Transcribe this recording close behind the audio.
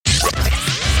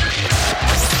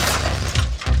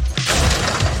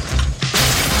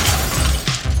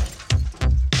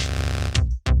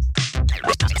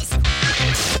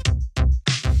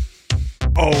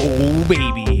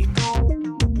baby,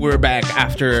 we're back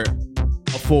after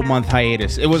a full month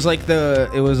hiatus. It was like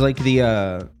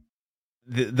the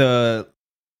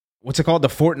what's it called? The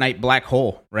Fortnite black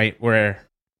hole, right? Where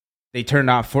they turned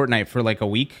off Fortnite for like a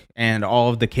week and all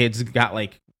of the kids got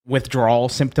like withdrawal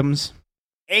symptoms.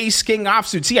 Ace King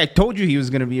Offsuit. See, I told you he was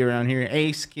going to be around here.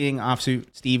 Ace King Offsuit.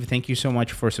 Steve, thank you so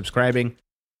much for subscribing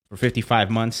for 55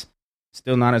 months.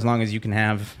 Still not as long as you can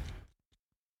have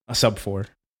a sub for.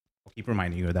 I'll keep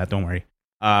reminding you of that. Don't worry.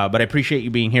 But I appreciate you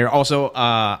being here. Also,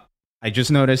 I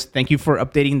just noticed, thank you for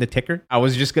updating the ticker. I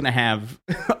was just going to have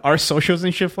our socials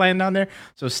and shit flying down there.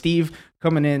 So Steve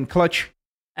coming in clutch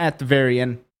at the very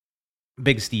end.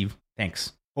 Big Steve,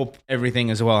 thanks. Hope everything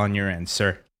is well on your end,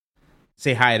 sir.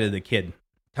 Say hi to the kid.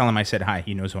 Tell him I said hi.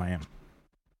 He knows who I am.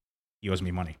 He owes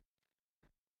me money.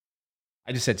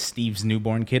 I just said Steve's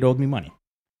newborn kid owed me money.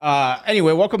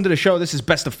 Anyway, welcome to the show. This is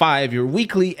Best of Five, your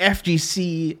weekly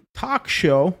FGC talk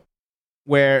show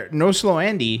where No Slow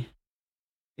Andy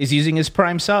is using his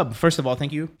Prime sub. First of all,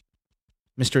 thank you,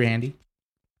 Mr. Andy.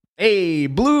 Hey,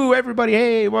 Blue, everybody.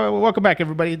 Hey, welcome back,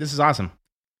 everybody. This is awesome.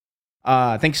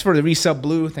 Thanks for the resub,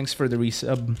 Blue. Thanks for the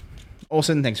resub,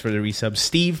 Olsen. Thanks for the resub,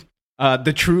 Steve.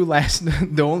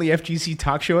 The only FGC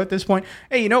talk show at this point.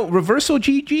 Hey, you know, Reversal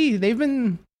GG. They've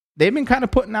been kind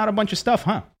of putting out a bunch of stuff,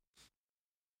 huh?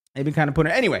 They've been kind of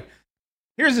putting. Anyway,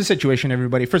 here's the situation,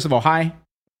 everybody. First of all, hi.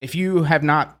 If you have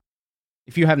not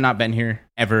been here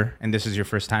ever, and this is your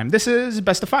first time, this is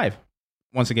Best of Five.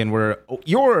 Once again, we're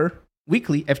your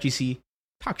weekly FGC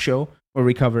talk show where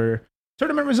we cover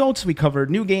tournament results, we cover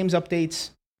new games updates,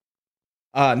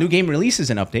 new game releases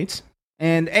and updates,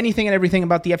 and anything and everything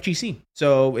about the FGC.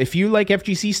 So if you like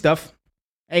FGC stuff,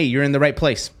 hey, you're in the right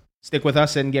place. Stick with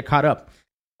us and get caught up.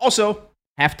 Also,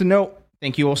 have to note,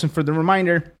 thank you, Olsen, for the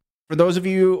reminder. For those of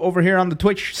you over here on the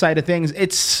Twitch side of things,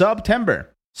 it's September.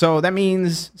 So that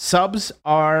means subs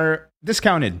are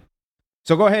discounted.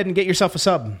 So go ahead and get yourself a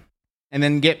sub. And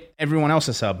then get everyone else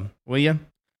a sub, will you?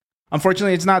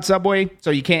 Unfortunately, it's not Subway,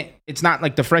 so you can't. It's not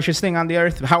like the freshest thing on the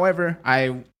earth. However,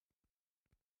 I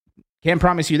can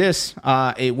promise you this: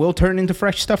 it will turn into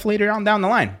fresh stuff later on down the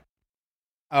line.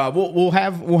 We'll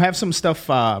have some stuff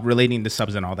relating to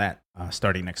subs and all that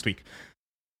starting next week.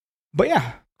 But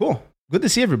yeah, cool. Good to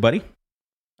see everybody.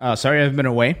 Sorry I've been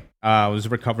away. I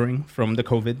was recovering from the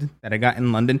COVID that I got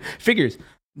in London. Figures.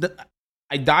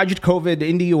 I dodged COVID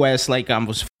in the US like I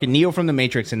was fucking Neo from the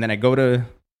Matrix, and then I go to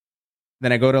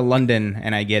London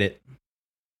and I get it.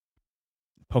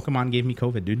 Pokemon gave me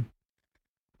COVID, dude.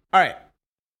 All right.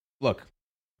 Look.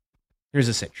 Here's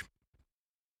the sitch.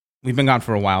 We've been gone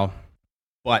for a while,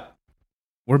 but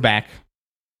we're back,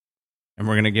 and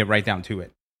we're going to get right down to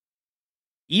it.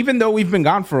 Even though we've been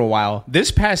gone for a while, this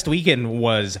past weekend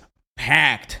was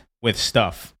packed with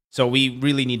stuff. So we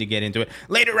really need to get into it.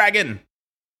 Later, Dragon,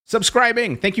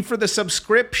 subscribing. Thank you for the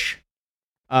subscription.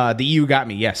 The EU got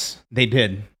me. Yes, they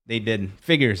did. They did.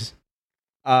 Figures.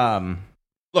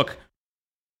 Look.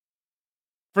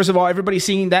 First of all, everybody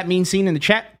seeing that mean scene in the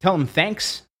chat, tell them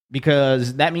thanks,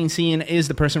 because that mean scene is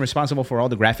the person responsible for all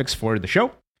the graphics for the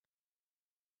show.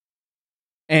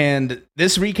 And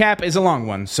this recap is a long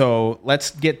one, so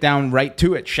let's get down right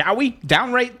to it, shall we?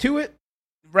 Down right to it?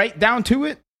 Right down to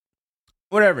it?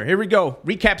 Whatever, here we go.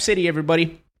 Recap City,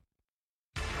 everybody.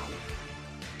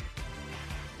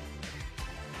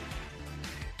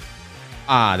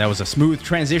 That was a smooth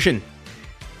transition.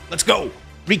 Let's go.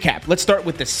 Recap. Let's start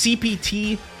with the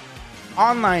CPT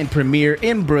online premiere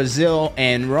in Brazil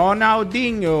and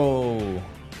Ronaldinho,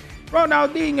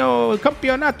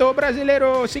 Campeonato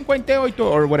Brasileiro 58,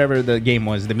 or whatever the game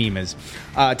was, the meme is.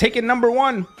 Taking number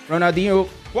 1, Ronaldinho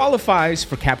qualifies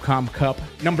for Capcom Cup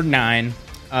number 9.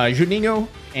 Juninho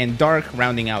and Dark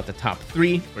rounding out the top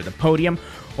 3 for the podium.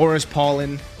 Horus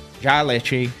Paulin,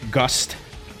 Jaleche, Gust,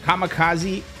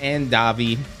 Kamikaze, and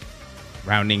Davi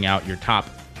rounding out your top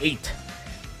 8.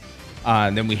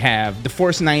 Then we have the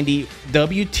Force 90,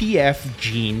 WTF,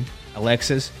 Gene,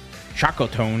 Alexis,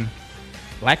 Chocotone,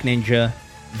 Black Ninja,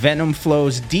 Venom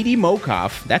Flows, Didi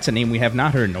Mokov, that's a name we have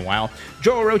not heard in a while,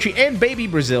 Joe Orochi, and Baby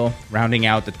Brazil rounding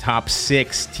out the top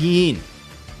 16.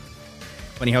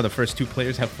 Funny how the first 2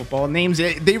 players have football names.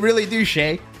 They really do,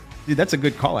 Shay. Dude, that's a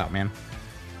good call out, man.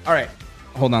 All right.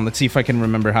 Hold on. Let's see if I can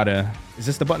remember how to... Is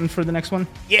this the button for the next one?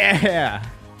 Yeah.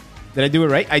 Did I do it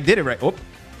right? I did it right. Oh,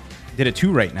 did it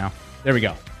 2 right now. There we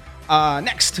go.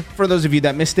 Next, for those of you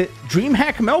that missed it,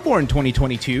 DreamHack Melbourne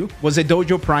 2022 was a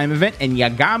Dojo Prime event, and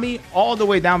Yagami, all the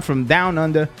way down from Down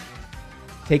Under,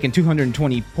 taking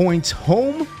 220 points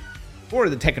home for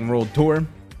the Tekken World Tour.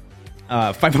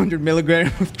 500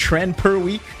 milligram of Trend per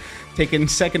week, taking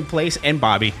 2nd place, and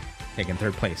Bobby taking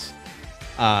 3rd place.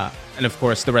 And And of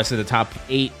course, the rest of the top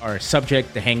 8 are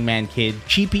Subject, the Hangman Kid,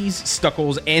 Cheapies,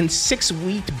 Stuckles, and 6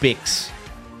 Wheat Bix.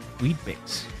 Wheat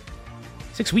Bix.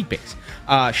 6 Wheat Bix.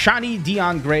 Shani,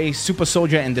 Dion Gray, Super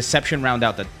Soldier, and Deception round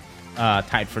out the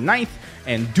tied for 9th.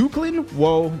 And Duklin,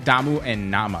 Woe, Damu,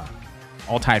 and Nama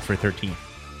all tied for 13th.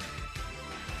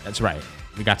 That's right.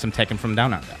 We got some Tekken from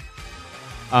down under.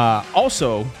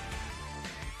 Also,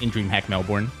 in DreamHack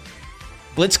Melbourne,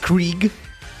 Blitzkrieg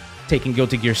taking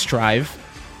Guilty Gear Strive.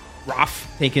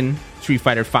 Roth taken Street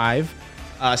Fighter V.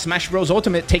 Smash Bros.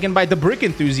 Ultimate taken by the Brick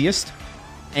Enthusiast.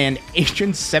 And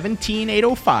Agent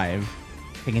 17805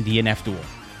 taking DNF Duel.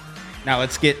 Now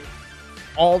let's get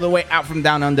all the way out from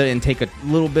down under and take a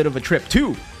little bit of a trip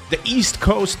to the East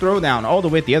Coast Throwdown, all the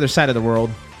way at the other side of the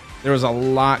world. There was a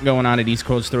lot going on at East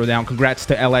Coast Throwdown. Congrats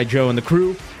to L.I. Joe and the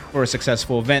crew for a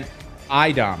successful event.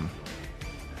 IDOM.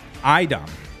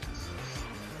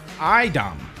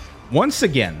 Once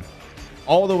again,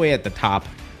 all the way at the top,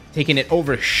 taking it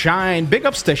over Shine. Big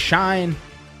ups to Shine,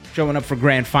 showing up for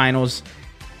grand finals,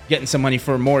 getting some money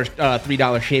for more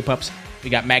 $3 shape-ups.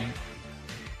 We got Mag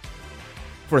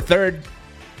for 3rd.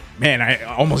 Man, I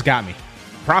almost got me.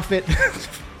 Profit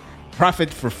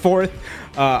for 4th.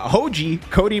 Hoji,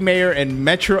 Cody Mayer, and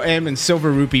Metro M and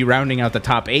Silver Rupee rounding out the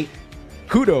top 8.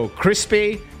 Kudo,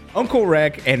 Crispy, Uncle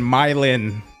Rec, and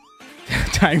Mylin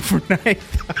tying for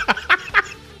 9th.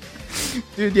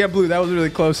 Dude, yeah, Blue, that was really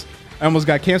close. I almost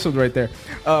got canceled right there.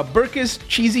 Burkus,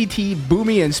 Cheesy T,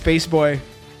 Boomy, and Spaceboy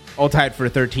all tied for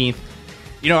 13th.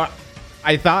 You know,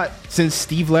 I thought since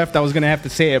Steve left, I was going to have to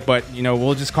say it, but, you know,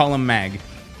 we'll just call him Mag.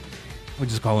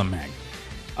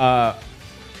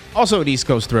 Also at East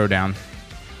Coast Throwdown,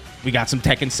 we got some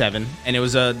Tekken 7, and it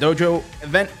was a dojo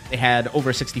event. They had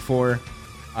over 64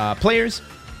 players.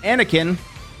 Anakin,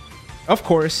 of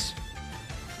course,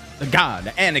 the god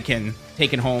Anakin,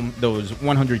 taking home those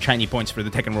 100 shiny points for the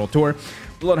Tekken World Tour.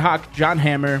 Bloodhawk, John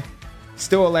Hammer,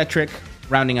 Still Electric,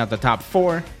 rounding out the top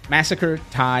 4. Massacre,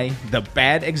 Ty, The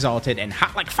Bad Exalted, and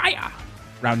Hot Like Fire,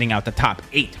 rounding out the top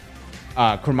 8.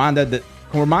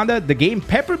 Cormanda, the game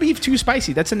Pepper Beef Too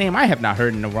Spicy. That's a name I have not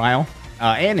heard in a while.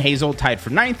 And Hazel tied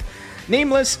for 9th.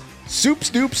 Nameless, Soup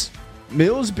Stoops,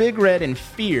 Mills Big Red, and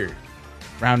Fear,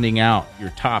 rounding out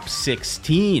your top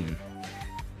 16.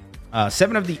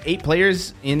 7 of the 8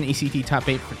 players in ECT top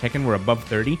 8 for Tekken were above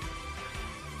 30.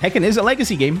 Tekken is a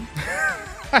legacy game.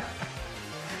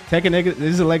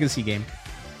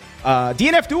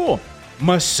 DNF Duel.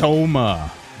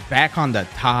 Masoma back on the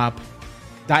top.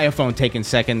 Diaphone taking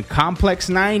 2nd. Complex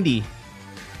 90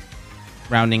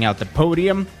 rounding out the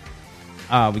podium.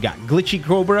 We got Glitchy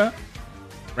Cobra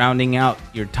rounding out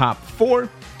your top 4.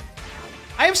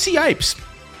 IFC Ipes,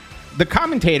 the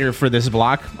commentator for this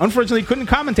block, unfortunately couldn't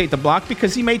commentate the block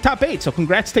because he made top 8. So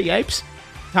congrats to Yipes,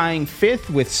 tying 5th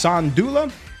with Sondula,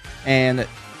 and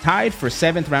tied for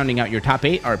 7th, rounding out your top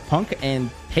 8 are Punk and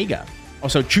Tega.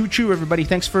 Also, Choo Choo, everybody,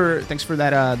 thanks for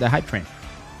that the hype train.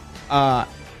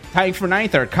 Tying for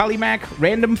 9th are Kalimak,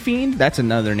 Random Fiend, that's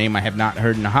another name I have not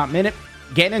heard in a hot minute.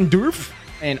 Ganondorf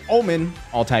and Omen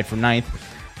all tied for 9th.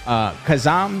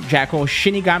 Kazam, Jackal,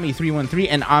 Shinigami 313,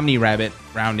 and Omni Rabbit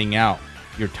rounding out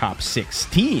your top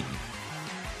 16.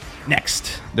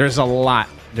 Next, there's a lot.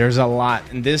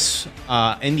 And this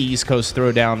in the East Coast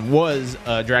Throwdown was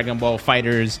a Dragon Ball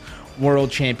FighterZ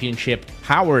World Championship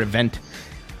Power event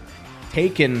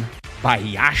taken by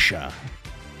Yasha.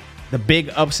 The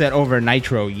big upset over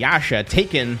Nitro. Yasha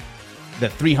taking the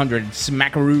 300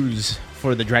 smackaroos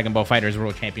for the Dragon Ball FighterZ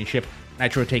World Championship.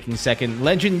 Nitro taking 2nd.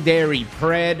 Legendary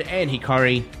Pred and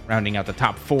Hikari rounding out the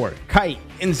top 4. Kite,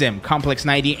 Inzem, Complex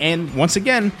 90, and once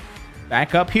again,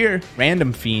 back up here,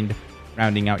 Random Fiend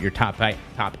rounding out your top 8.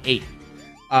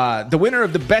 The winner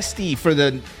of the bestie for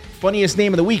the funniest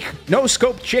name of the week, No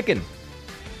Scope Chicken,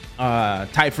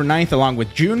 tied for 9th along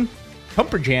with June,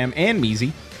 Pumper Jam, and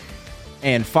Meezy.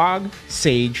 And Fog,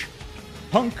 Sage,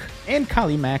 Punk, and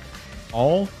Kalimak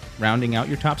all rounding out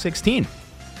your top 16.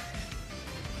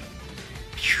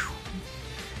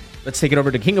 Let's take it over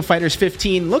to King of Fighters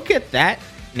 15. Look at that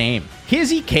name.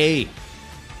 Kizzy K.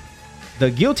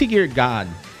 The Guilty Gear God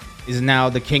is now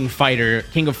the King of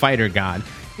Fighter God.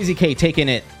 Kizzy K taking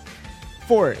it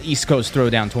for East Coast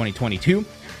Throwdown 2022.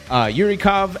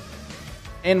 Yurikov,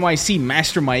 NYC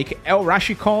Master Mike, El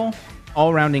Rashikal,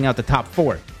 all rounding out the top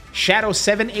 4. Shadow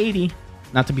 780,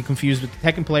 not to be confused with the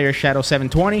Tekken player, Shadow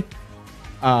 720.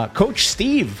 Coach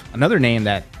Steve, another name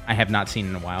that I have not seen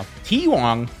in a while.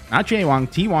 T-Wong, not J-Wong,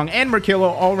 T-Wong, and Merkillo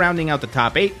all rounding out the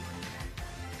top 8.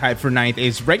 Tied for 9th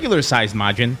is regular-sized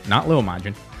Majin, not Lil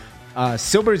Majin.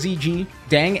 Silver ZG,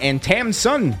 Dang, and Tam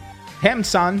Sun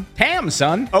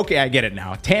Tamsun. Okay, I get it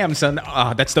now.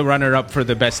 Tamsun. That's the runner-up for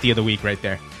the bestie of the week right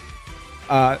there.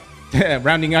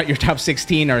 Rounding out your top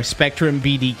 16 are Spectrum,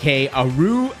 BDK,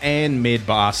 Aru, and Mid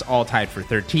Boss, all tied for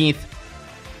 13th.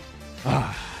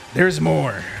 There's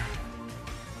more.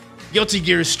 Guilty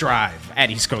Gear Strive at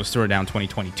East Coast Throwdown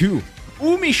 2022.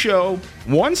 Umi Show,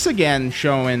 once again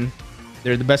showing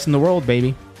they're the best in the world,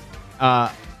 baby.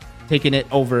 Taking it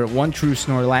over One True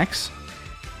Snorlax.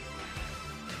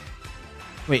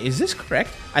 Wait, is this correct?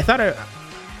 I thought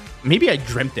maybe I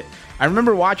dreamt it. I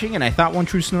remember watching and I thought One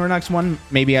True Snorlax won.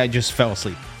 Maybe I just fell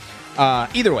asleep.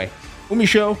 Either way, Umi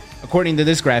Show, according to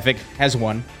this graphic, has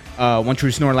won. One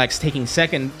True Snorlax taking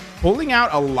second, pulling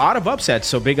out a lot of upsets.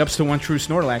 So big ups to One True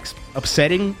Snorlax,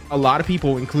 upsetting a lot of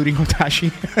people, including Otashi.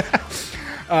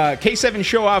 K7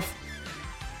 Show Off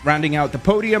rounding out the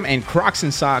podium, and Crocs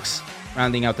and Socks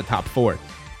rounding out the top 4.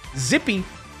 Zippy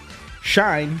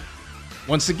Shine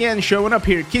once again showing up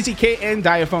here. Kizzy K and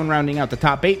Diaphone rounding out the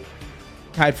top 8.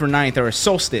 Tied for 9th are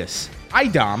Solstice.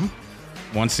 IDOM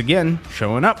once again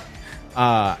showing up.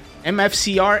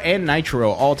 MFCR and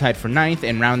Nitro all tied for 9th,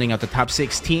 and rounding out the top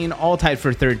 16, all tied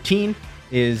for 13,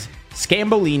 is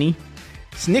Scambolini,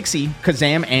 Snixie,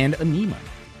 Kazam, and Anima.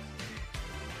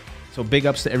 So big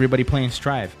ups to everybody playing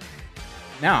Strive.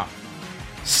 Now,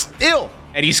 still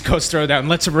at East Coast Throwdown,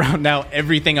 let's round out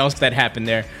everything else that happened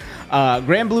there.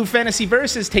 Grand Blue Fantasy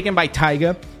Versus taken by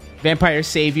Taiga. Vampire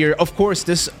Savior. Of course,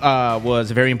 this was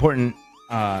a very important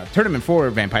tournament for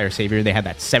Vampire Savior. They had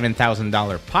that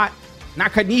 $7,000 pot.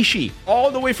 Nakanishi, all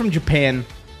the way from Japan,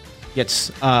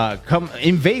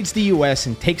 invades the US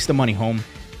and takes the money home.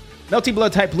 Melty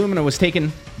Blood type Lumina was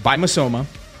taken by Masoma.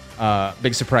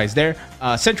 Big surprise there.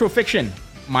 Central Fiction,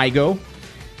 Mygo.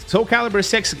 Soul Calibur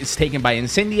 6 is taken by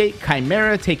Incendiate.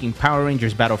 Chimera taking Power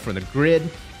Rangers Battle for the Grid.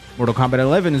 Mortal Kombat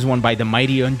 11 is won by The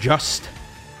Mighty Unjust.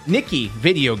 Nikki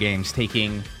Video Games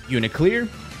taking Uniclear.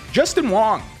 Justin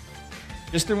Wong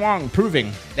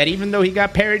proving that even though he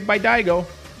got parried by Daigo,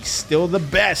 he's still the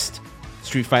best.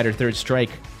 Street Fighter Third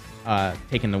Strike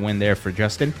taking the win there for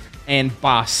Justin. And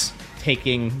Boss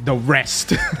taking the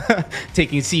rest.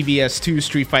 Taking CVS 2,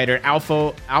 Street Fighter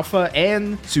Alpha,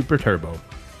 and Super Turbo.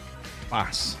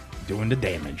 Boss doing the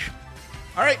damage.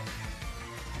 All right.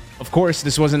 Of course,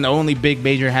 this wasn't the only big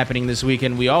major happening this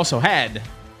weekend. We also had...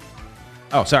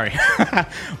 Oh, sorry.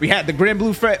 We had the Grand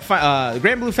Blue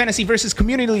Fantasy versus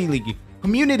Community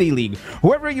League.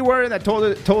 Whoever you were that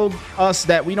told us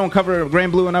that we don't cover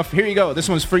Grand Blue enough, here you go. This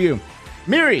one's for you.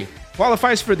 Miri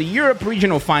qualifies for the Europe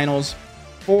Regional Finals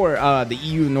for the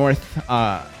EU North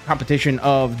competition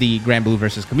of the Grand Blue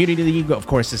versus Community League. Of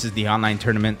course, this is the online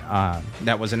tournament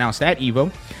that was announced at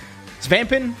EVO.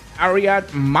 Svampin, Ariat,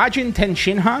 Majin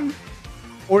Tenshinhan,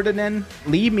 Ordinen,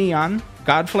 Lee Mian,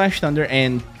 Godflash Thunder,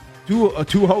 and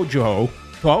Tuhojo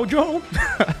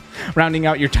rounding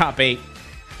out your top 8. We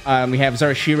have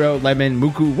Zarashiro, Lemon,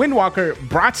 Muku, Windwalker,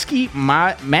 Brodsky,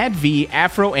 Mad V,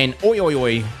 Afro, and Oi Oi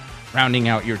Oi rounding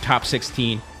out your top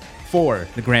 16 for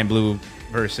the Grand Blue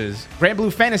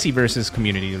Fantasy versus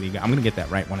Community League. I'm going to get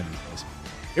that right one of these days.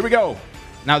 Here we go.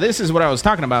 Now, this is what I was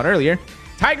talking about earlier.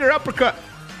 Tiger Uppercut.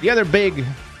 The other big,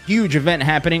 huge event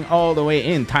happening all the way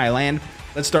in Thailand.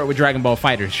 Let's start with Dragon Ball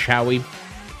FighterZ, shall we?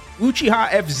 Uchiha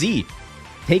FZ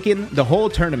taking the whole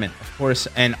tournament, of course,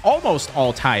 an almost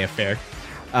all-Thai affair.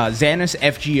 Xanus,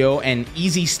 FGO, and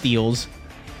Easy Steals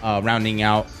rounding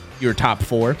out your top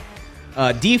 4.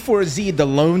 D4Z, the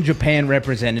lone Japan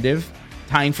representative,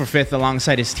 tying for 5th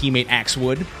alongside his teammate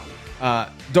Axewood.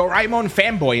 Doraemon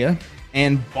Fanboya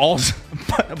and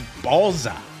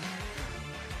Balza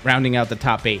rounding out the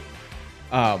top 8.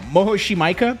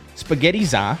 Mohoshimaika, Spaghetti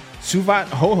Za, Suvat,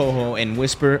 Ho, and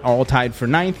Whisper all tied for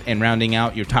 9th, and rounding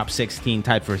out your top 16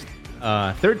 tied for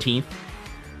 13th.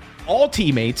 All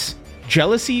teammates,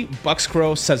 Jealousy,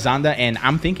 Buckscrow, Sazanda, and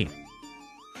I'm Thinking.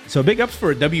 So big ups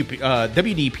for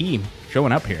WDP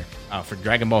showing up here for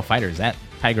Dragon Ball FighterZ at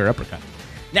Tiger Uppercut.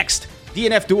 Next,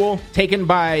 DNF Duel taken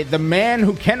by the man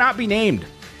who cannot be named.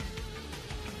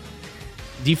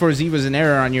 D4Z was an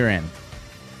error on your end.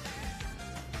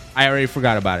 I already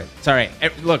forgot about it. It's all right.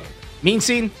 Look, Mean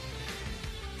Scene.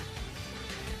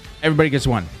 Everybody gets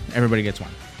one.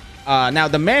 Now,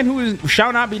 the man who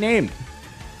shall not be named.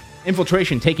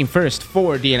 Infiltration taking first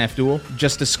for DNF Duel.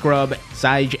 Justice Scrub,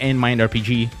 Zyge, and Mind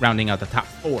RPG rounding out the top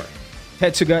 4.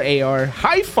 Tetsuga AR,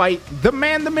 High Fight, the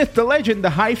man, the myth, the legend, the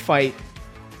High Fight,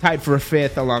 tied for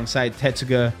 5th alongside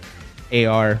Tetsuga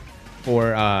AR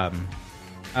for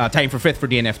tying for 5th for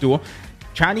DNF Duel.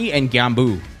 Chani and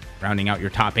Gyambu rounding out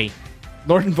your top 8.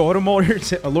 Lord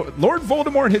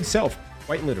Voldemort himself,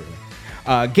 quite literally.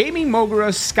 Gaming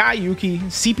Mogura, Sky Yuki,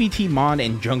 CPT Mon,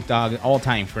 and Junk Dog all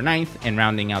tying for 9th, and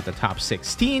rounding out the top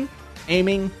 16,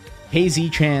 Aiming,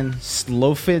 KZ-chan,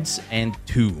 Slowfids, and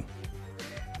 2.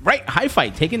 Right, High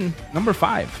Fight taking number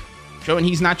 5, showing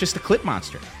he's not just a clip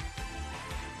monster.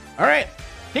 All right,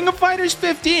 King of Fighters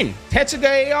 15,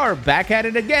 Tetsuga AR back at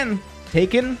it again,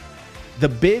 taking the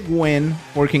big win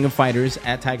for King of Fighters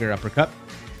at Tiger Uppercut.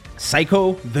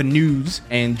 Psycho, The News,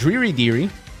 and Dreary Deary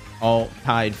all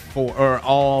tied for, or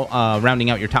all rounding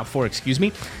out your top 4, excuse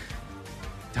me.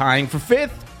 Tying for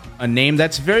 5th, a name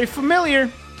that's very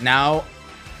familiar. Now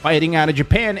fighting out of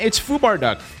Japan, it's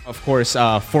Fubar of course,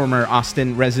 former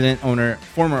Austin resident owner,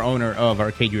 former owner of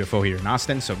Arcade UFO here in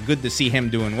Austin. So good to see him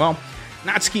doing well.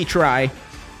 Natsuki Try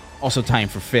also tying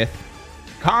for 5th.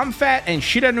 Comfat and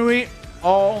Shiranui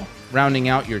all rounding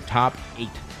out your top 8.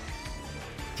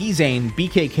 T-Zane,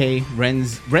 BKK,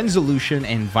 Rensolution,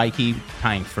 and Viking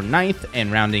tying for 9th,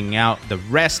 and rounding out the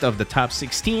rest of the top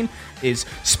 16 is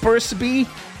Spursby,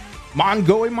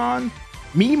 Mongoemon,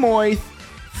 Mimoy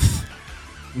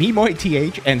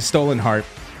TH, and Stolen Heart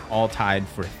all tied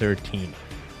for 13.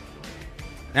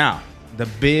 Now, the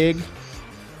big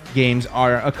games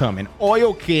are a-coming.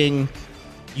 Oil King,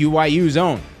 UYU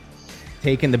Zone,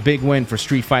 taking the big win for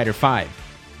Street Fighter V.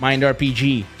 Mind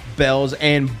RPG, Bells,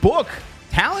 and Book.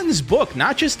 Talon's Book,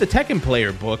 not just the Tekken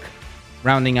player Book,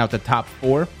 rounding out the top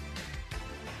 4.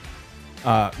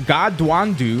 God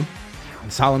Dwandu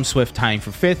and Solemn Swift tying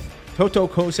for 5th. Toto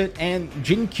Koset and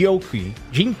Jinkoyuki.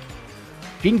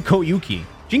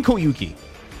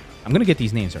 I'm going to get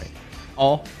these names right.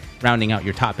 All rounding out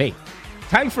your top 8.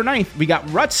 Tying for 9th, we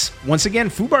got Ruts. Once again,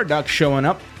 Fubar Duck showing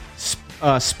up.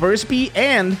 Spursby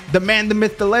and the man, the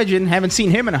myth, the legend. Haven't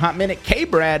seen him in a hot minute.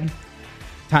 K-Brad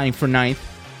tying for 9th.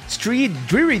 Street,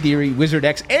 Dreary Deary, Wizard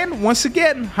X, and once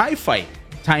again, High Fight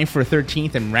tying for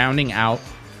 13th and rounding out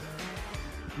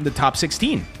the top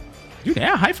 16. Dude,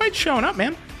 yeah, High Fight's showing up,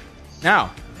 man.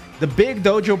 Now, the big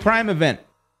Dojo Prime event.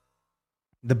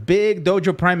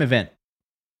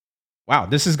 Wow,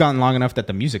 this has gone long enough that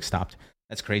the music stopped.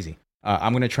 That's crazy.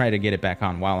 I'm going to try to get it back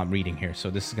on while I'm reading here, so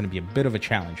this is going to be a bit of a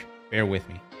challenge. Bear with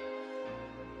me.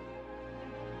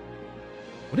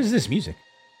 What is this music?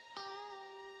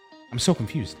 I'm so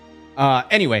confused.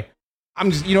 Anyway,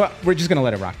 you know what? We're just going to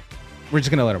let it rock.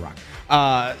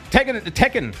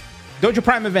 Tekken Dojo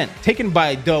Prime event taken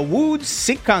by Dawood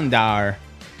Sikandar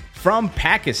from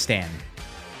Pakistan.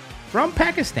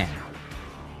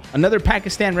 Another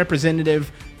Pakistan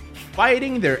representative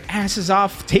fighting their asses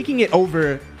off, taking it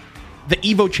over the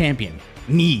Evo champion,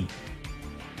 Knee.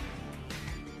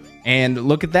 And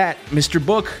look at that, Mr.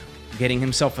 Book getting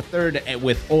himself a 3rd,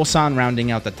 with Ulsan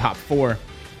rounding out the top 4.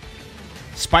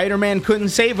 Spider-Man couldn't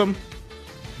save him,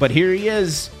 but here he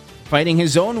is, fighting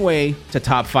his own way to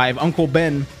top 5. Uncle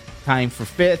Ben tying for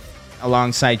 5th,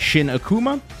 alongside Shin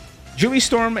Akuma. Julie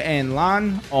Storm and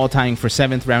Lan all tying for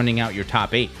 7th, rounding out your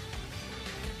top 8.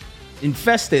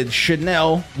 Infested,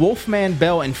 Chanel, Wolfman,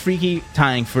 Bell, and Freaky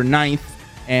tying for 9th,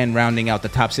 and rounding out the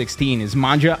top 16 is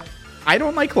Manja. I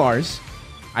don't like Lars.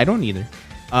 I don't either.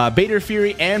 Bader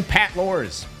Fury and Pat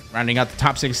Lors rounding out the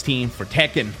top 16 for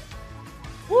Tekken.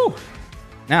 Woo!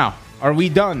 Now, are we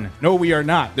done? No, we are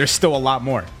not. There's still a lot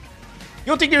more.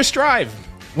 Guilty Gear Strive,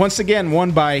 once again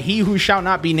won by He Who Shall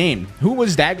Not Be Named. Who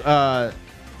was Dagwood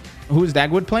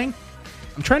playing?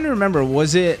 I'm trying to remember.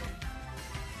 Was it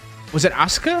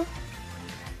Asuka?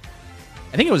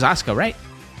 I think it was Asuka, right?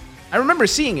 I remember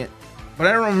seeing it, but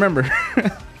I don't remember.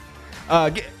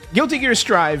 Guilty Gear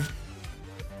Strive,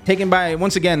 taken by,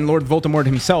 once again, Lord Voldemort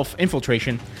himself,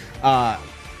 Infiltration,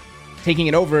 taking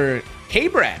it over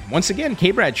K-Brad. Once again,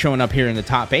 K-Brad showing up here in the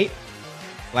top 8.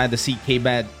 Glad to see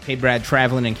K-Brad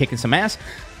traveling and kicking some ass.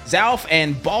 Zalf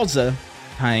and Balza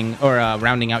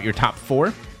rounding out your top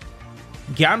 4.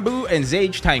 Gyambu and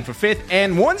Zage tying for 5th.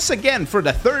 And once again, for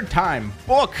the 3rd time,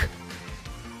 Book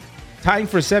tying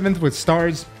for 7th with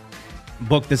Stars.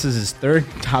 Book, this is his 3rd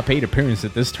top 8 appearance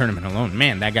at this tournament alone.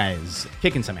 Man, that guy is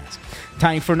kicking some ass.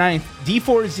 Tying for 9th,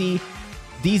 D4Z,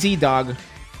 DZ Dog,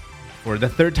 for the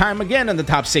 3rd time again in the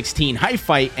top 16. High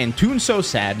Fight and Toon So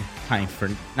Sad tying for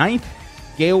 9th.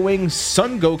 Gale Wing,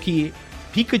 Sun Goki,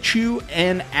 Pikachu,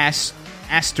 and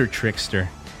Aster Trickster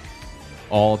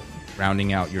all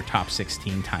rounding out your top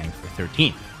 16, tying for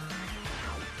 13.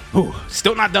 Ooh,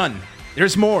 still not done.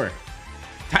 There's more.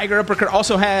 Tiger Uppercut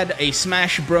also had a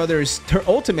Smash Brothers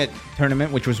Ultimate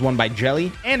tournament, which was won by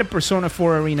Jelly, and a Persona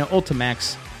 4 Arena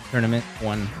Ultimax tournament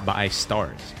won by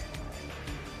Stars.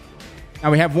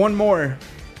 Now we have one more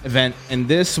event, and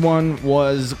this one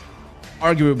was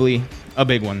arguably a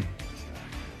big one.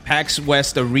 PAX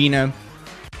West Arena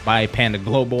by Panda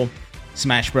Global.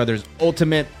 Smash Brothers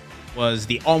Ultimate was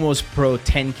the Almost Pro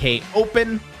 10K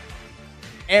Open.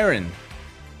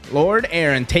 Lord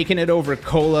Aaron taking it over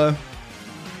Cola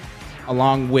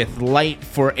along with Light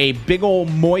for a big ol'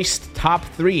 Moist top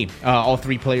 3. All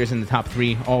 3 players in the top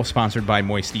 3, all sponsored by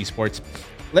Moist Esports.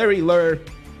 Larry Lur,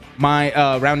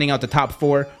 rounding out the top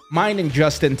 4. Mine and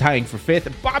Justin tying for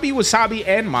 5th. Bobby Wasabi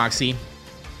and Moxie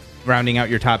rounding out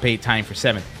your top 8, tying for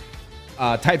 7th.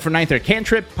 Tied for 9th are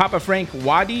Cantrip, Papa Frank,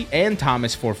 Wadi, and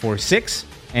Thomas 446.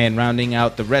 And rounding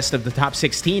out the rest of the top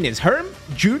 16 is Herm,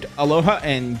 Jude, Aloha,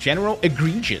 and General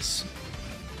Egregious.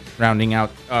 Rounding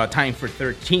out, tying for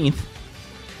 13th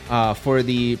for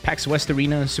the PAX West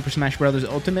Arena Super Smash Bros.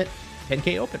 Ultimate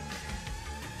 10K Open.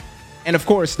 And of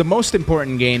course, the most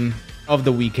important game of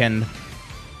the weekend,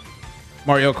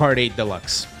 Mario Kart 8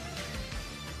 Deluxe.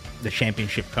 The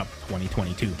Championship Cup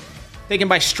 2022. Taken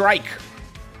by Strike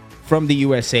from the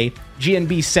USA,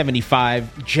 GNB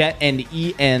 75, Jet, and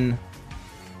EN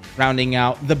rounding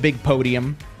out the big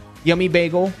podium. Yummy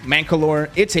Bagel, Mankalore,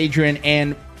 It's Adrian,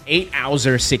 and 8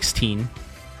 Owser 16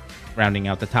 rounding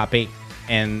out the top 8.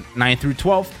 And 9 through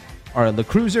 12 are the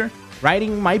Cruiser,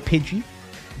 Riding My Pidgey,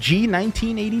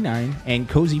 G1989, and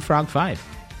Cozy Frog 5.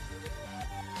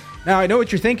 Now, I know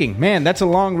what you're thinking. Man, that's a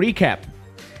long recap.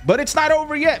 But it's not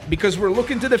over yet, because we're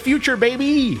looking to the future,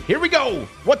 baby. Here we go.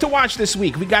 What to watch this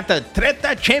week? We got the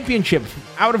Treta Championship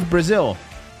out of Brazil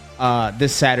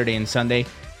this Saturday and Sunday.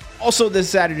 Also this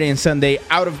Saturday and Sunday,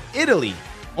 out of Italy,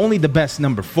 only the best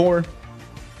number 4.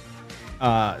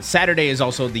 Saturday is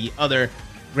also the other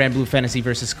Grand Blue Fantasy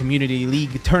versus Community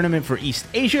League tournament for East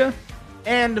Asia.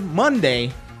 And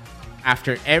Monday,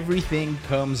 after everything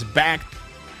comes back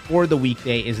for the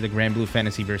weekday, is the Grand Blue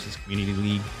Fantasy versus Community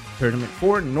League tournament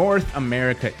for North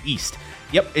America East.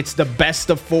 Yep, it's the best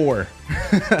of 4.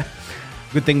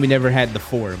 Good thing we never had the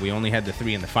 4. We only had the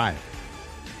 3 and the 5.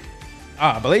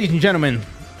 But ladies and gentlemen,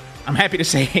 I'm happy to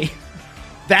say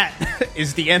that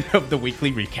is the end of the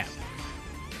weekly recap.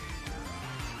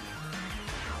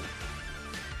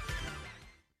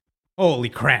 Holy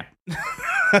crap.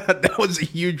 That was a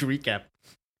huge recap.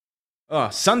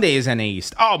 Sunday is NA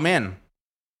East. Oh, man.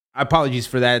 Apologies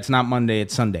for that. It's not Monday.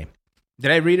 It's Sunday. Did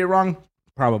I read it wrong?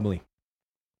 Probably.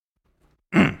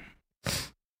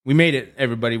 We made it,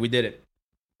 everybody. We did it.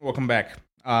 Welcome back.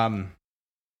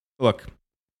 Look, that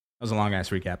was a long-ass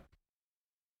recap.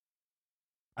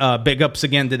 Big ups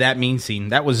again to That Mean Scene.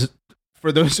 That was,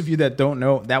 for those of you that don't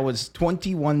know, that was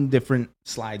 21 different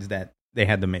slides that they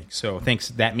had to make. So thanks,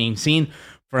 That Mean Scene,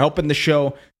 for helping the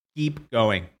show keep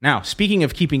going. Now, speaking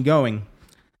of keeping going,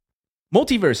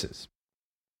 Multiverses.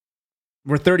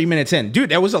 We're 30 minutes in.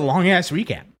 Dude, that was a long-ass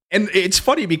recap. And it's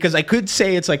funny because I could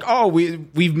say it's like, oh,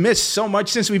 we've missed so much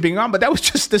since we've been on, but that was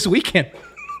just this weekend.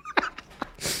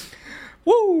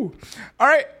 Woo! All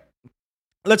right.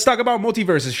 Let's talk about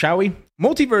Multiverses, shall we?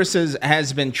 Multiverses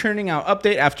has been churning out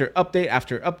update after update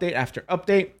after update after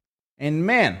update. And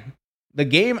man, the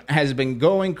game has been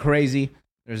going crazy.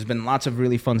 There's been lots of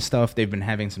really fun stuff. They've been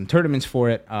having some tournaments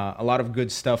for it. A lot of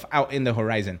good stuff out in the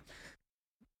horizon.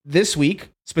 This week,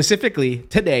 specifically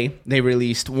today, they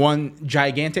released one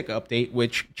gigantic update,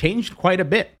 which changed quite a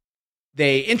bit.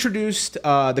 They introduced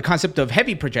the concept of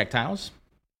heavy projectiles,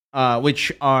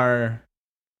 which are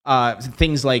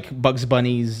things like Bugs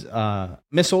Bunny's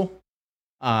missile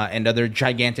and other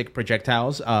gigantic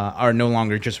projectiles are no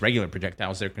longer just regular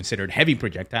projectiles. They're considered heavy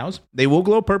projectiles. They will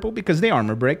glow purple because they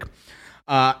armor break,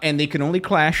 and they can only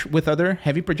clash with other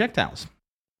heavy projectiles.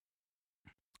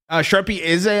 Sharpie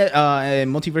is a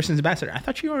Multiverse ambassador. I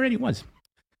thought she already was.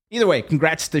 Either way,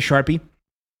 congrats to Sharpie.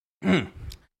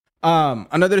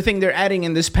 Another thing they're adding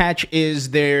in this patch is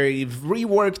they've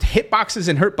reworked hitboxes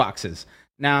and hurtboxes.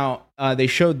 Now, they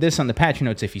showed this on the patch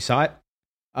notes if you saw it.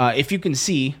 If you can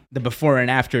see the before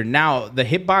and after, now the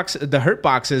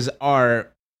hurtboxes are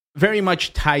very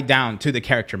much tied down to the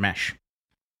character mesh.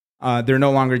 They're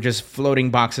no longer just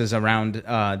floating boxes around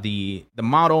the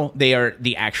model. They are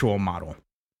the actual model.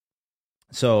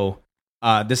 So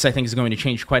this, I think, is going to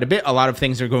change quite a bit. A lot of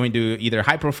things are going to either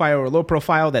high profile or low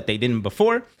profile that they didn't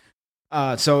before.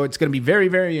 So it's going to be very,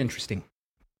 very interesting.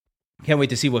 Can't wait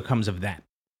to see what comes of that.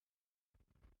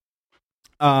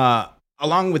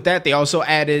 Along with that, they also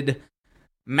added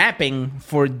mapping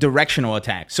for directional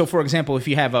attacks. So, for example, if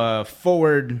you have a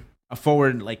forward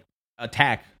like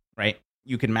attack, right,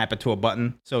 you can map it to a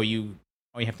button. So all you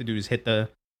have to do is hit the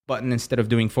button instead of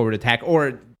doing forward attack,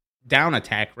 or down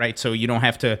attack, right? So you don't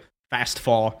have to fast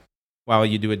fall while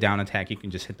you do a down attack. You can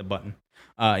just hit the button,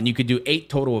 and you could do 8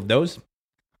 total of those.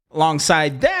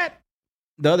 Alongside that,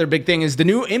 the other big thing is the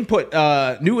new input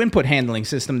handling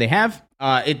system they have.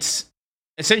 It's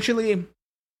essentially,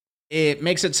 it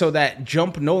makes it so that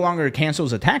jump no longer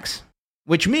cancels attacks,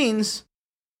 which means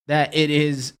that it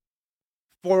is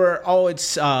for all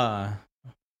its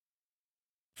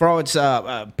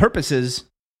purposes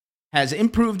has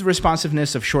improved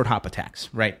responsiveness of short hop attacks,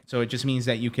 right? So it just means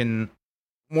that you can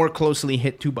more closely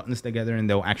hit two buttons together and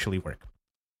they'll actually work.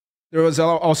 There was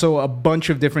also a bunch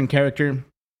of different character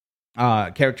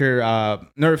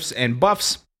nerfs and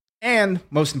buffs, and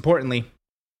most importantly,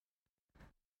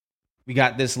 we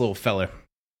got this little fella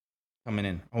coming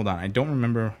in. Hold on, I don't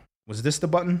remember. Was this the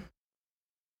button?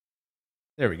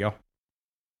 There we go.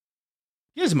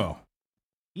 Gizmo.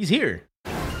 He's here.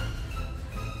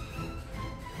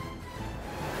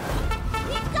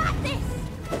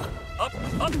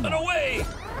 Up and away!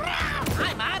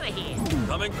 I'm out of here.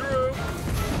 Coming through.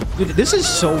 Dude, this is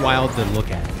so wild to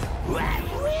look at.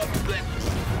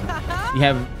 You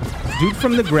have dude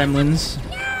from the Gremlins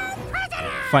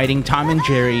fighting Tom and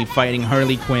Jerry, fighting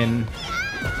Harley Quinn,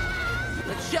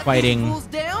 fighting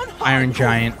Iron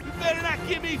Giant,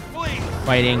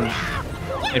 fighting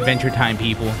Adventure Time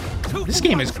people. This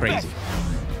game is crazy.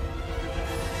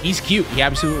 He's cute. He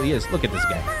absolutely is. Look at this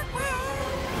guy.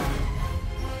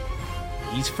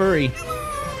 He's furry.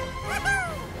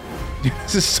 Dude,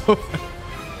 this is so fun.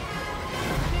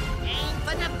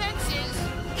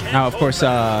 Now, of course,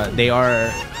 they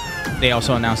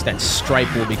also announced that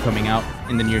Stripe will be coming out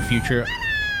in the near future,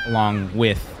 along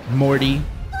with Morty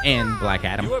and Black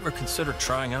Adam. You ever consider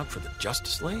trying out for the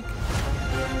Justice League?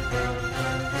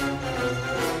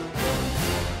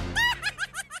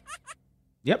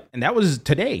 Yep, and that was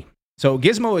today. So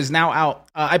Gizmo is now out.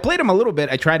 I played him a little bit.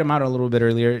 I tried him out a little bit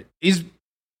earlier.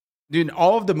 Dude,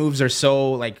 all of the moves are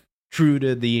so like true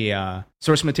to the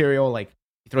source material. Like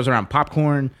he throws around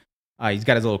popcorn. He's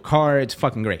got his little car. It's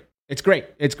fucking great. It's great.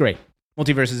 It's great.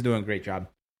 Multiverse is doing a great job.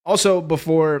 Also,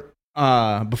 before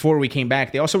we came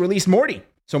back, they also released Morty.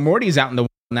 So Morty's out in the world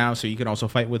now, so you can also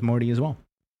fight with Morty as well.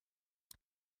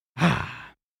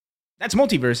 That's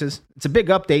Multiverses. It's a big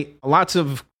update. Lots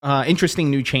of interesting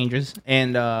new changes.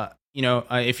 And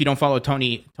if you don't follow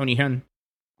Tony Hyun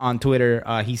on Twitter,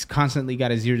 he's constantly got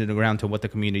his ear to the ground to what the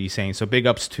community is saying. So big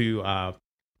ups to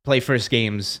Play First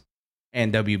Games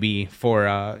and WB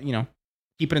for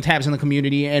keeping the tabs on the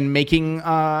community and making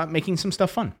some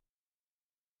stuff fun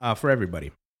for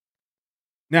everybody.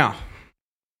 Now,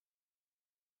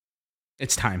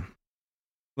 it's time.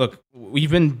 Look,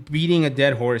 we've been beating a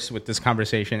dead horse with this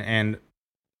conversation, and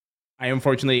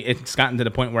it's gotten to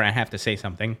the point where I have to say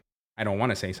something. I don't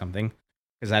want to say something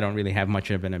because I don't really have much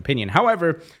of an opinion.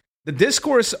 However, the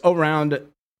discourse around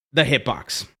the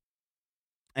hitbox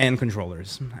and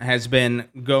controllers has been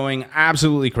going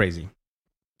absolutely crazy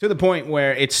to the point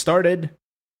where it started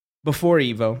before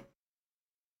Evo,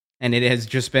 and it has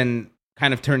just been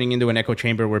kind of turning into an echo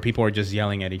chamber where people are just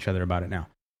yelling at each other about it now.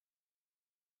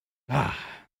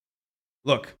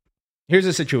 Look, here's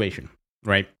the situation,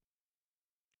 right?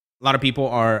 A lot of people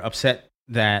are upset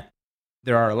that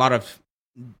there are a lot of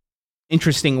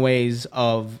interesting ways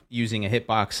of using a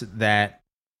hitbox that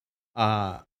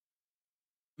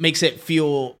makes it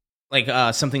feel like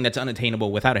something that's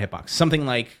unattainable without a hitbox. Something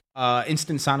like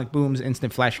instant sonic booms,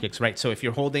 instant flash kicks, right? So if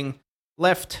you're holding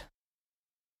left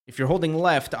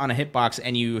on a hitbox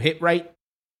and you hit right,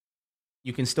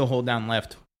 you can still hold down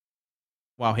left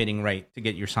while hitting right to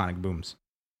get your sonic booms,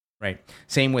 right?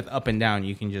 Same with up and down.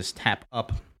 You can just tap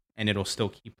up and it'll still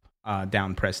keep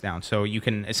down, press down. So you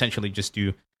can essentially just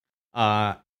do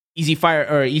easy fire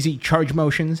or easy charge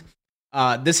motions.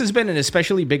 This has been an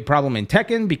especially big problem in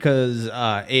Tekken because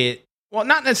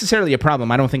not necessarily a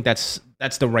problem. I don't think that's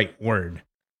the right word.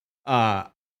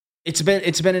 It's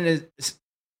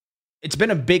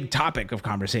been a big topic of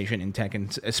conversation in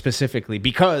Tekken specifically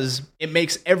because it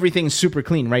makes everything super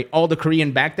clean, right? All the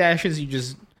Korean backdashes, you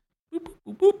just boop,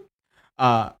 boop, boop,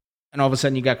 boop. And all of a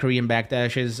sudden you got Korean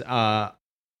backdashes.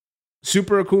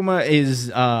 Super Akuma is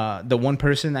the one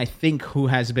person I think who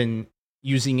has been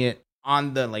using it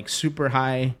on the like super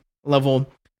high level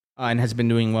and has been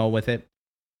doing well with it.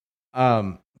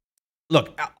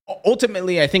 Look,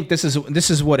 ultimately, I think this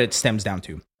is what it stems down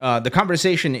to. The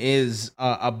conversation is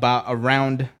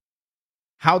around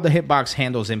how the hitbox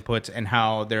handles inputs and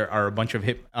how there are a bunch of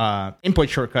input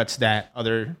shortcuts that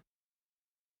other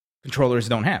controllers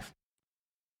don't have.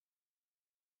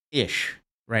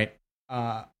 Right?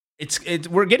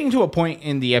 We're getting to a point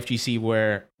in the FGC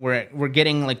where we're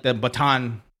getting like the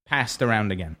baton passed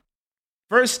around again.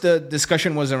 First, the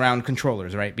discussion was around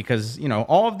controllers, right? Because,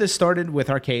 all of this started with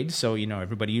arcades, so,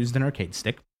 everybody used an arcade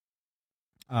stick.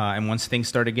 And once things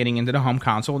started getting into the home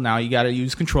console, now you got to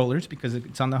use controllers because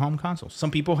it's on the home console.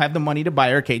 Some people have the money to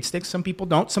buy arcade sticks. Some people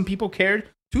don't. Some people cared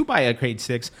to buy arcade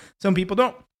sticks. Some people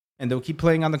don't, and they'll keep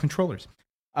playing on the controllers.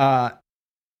 I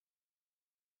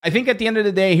think at the end of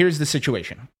the day, here's the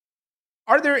situation.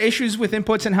 Are there issues with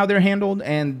inputs and how they're handled?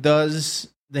 And does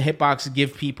the hitbox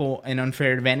give people an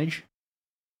unfair advantage?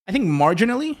 I think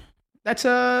marginally, that's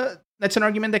an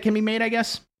argument that can be made, I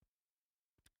guess.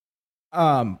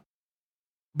 But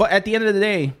at the end of the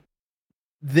day,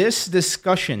 this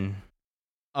discussion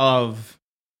of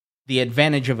the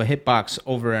advantage of a hitbox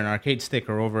over an arcade stick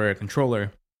or over a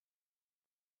controller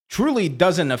truly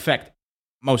doesn't affect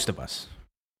most of us,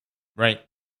 right?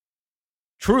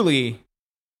 Truly,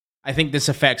 I think this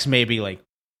affects maybe like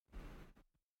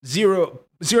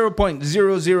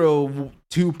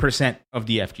 0.002% of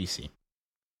the FGC.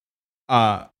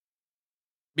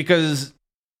 Because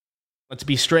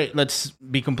let's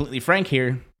be completely frank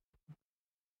here.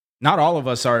 Not all of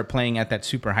us are playing at that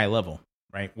super high level,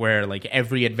 right? Where like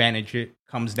every advantage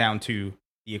comes down to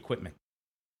the equipment.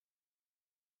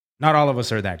 Not all of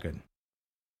us are that good.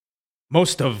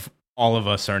 Most of all of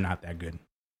us are not that good.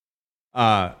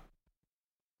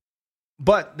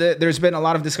 But there's been a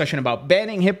lot of discussion about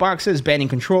banning hitboxes, banning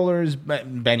controllers,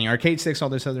 banning arcade sticks, all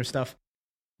this other stuff.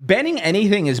 Banning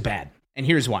anything is bad, and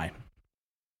here's why.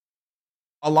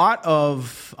 A lot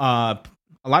of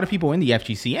people in the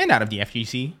FGC and out of the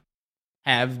FGC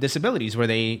have disabilities where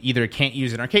they either can't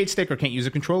use an arcade stick or can't use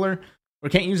a controller or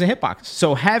can't use a hitbox.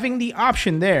 So having the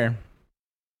option there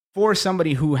for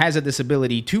somebody who has a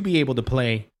disability to be able to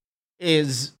play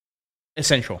is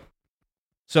essential.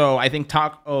 So I think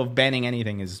talk of banning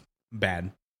anything is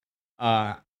bad.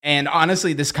 And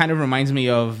honestly, this kind of reminds me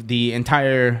of the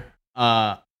entire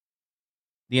hoopla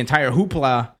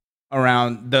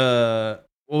around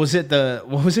what was it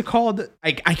called?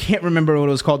 I can't remember what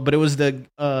it was called, but it was the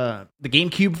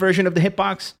GameCube version of the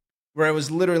hitbox, where it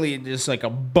was literally just like a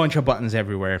bunch of buttons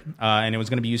everywhere, and it was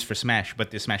going to be used for Smash,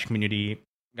 but the Smash community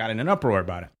got in an uproar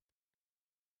about it.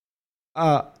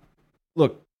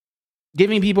 Look,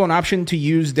 giving people an option to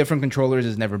use different controllers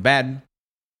is never bad.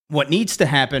 What needs to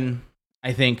happen,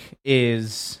 I think,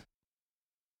 is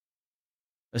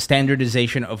a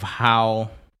standardization of how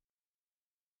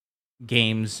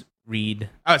games read.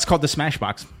 Oh, it's called the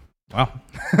Smashbox. Wow.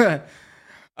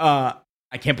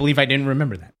 I can't believe I didn't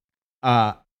remember that.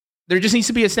 There just needs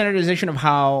to be a standardization of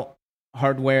how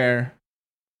hardware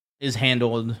is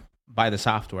handled by the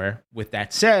software. With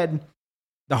that said,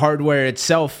 the hardware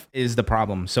itself is the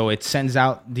problem. So it sends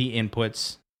out the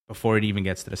inputs before it even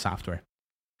gets to the software.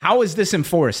 How is this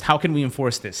enforced? How can we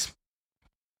enforce this?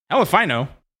 Hell if I know.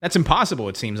 That's impossible,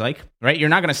 it seems like, right? You're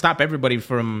not going to stop everybody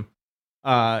from...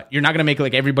 you're not going to make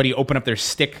like everybody open up their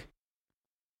stick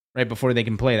right before they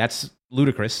can play. That's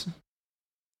ludicrous.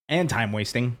 And time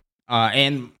wasting.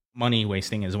 And money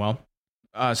wasting as well.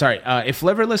 If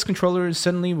leverless controllers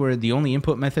suddenly were the only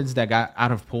input methods that got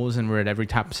out of polls and were at every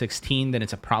top 16, then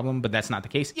it's a problem, but that's not the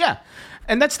case. Yeah.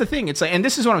 And that's the thing. It's like, and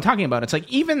this is what I'm talking about. It's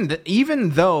like,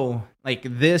 even though like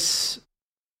this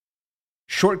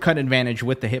shortcut advantage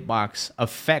with the hitbox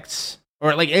affects,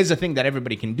 or like is a thing that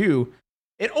everybody can do,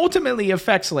 it ultimately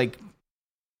affects like,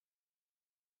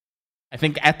 I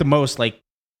think at the most, like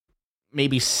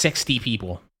maybe 60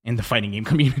 people in the fighting game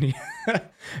community.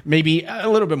 Maybe a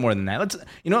little bit more than that.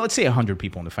 Let's say 100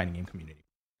 people in the fighting game community.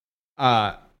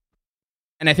 And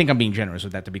I think I'm being generous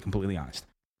with that, to be completely honest.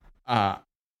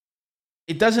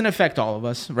 It doesn't affect all of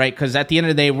us, right? Because at the end of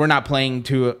the day, we're not playing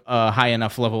to a high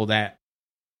enough level that,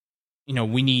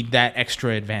 we need that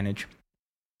extra advantage.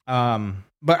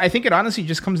 But I think it honestly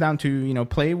just comes down to,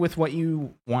 play with what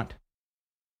you want.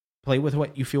 Play with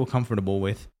what you feel comfortable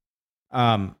with.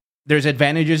 There's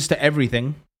advantages to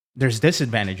everything. There's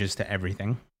disadvantages to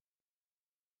everything.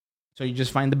 So you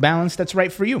just find the balance that's right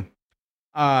for you.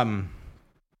 Yeah,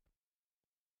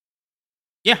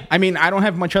 I mean, I don't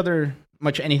have much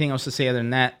anything else to say other than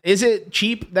that. Is it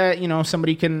cheap that,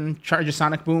 somebody can charge a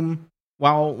sonic boom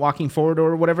while walking forward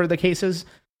or whatever the case is?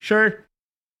 Sure.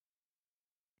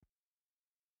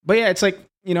 But yeah, it's like,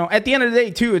 at the end of the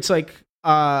day too, it's like,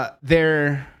 at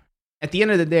the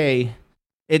end of the day,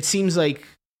 it seems like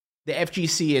the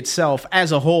FGC itself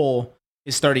as a whole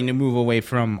is starting to move away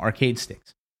from arcade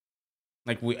sticks.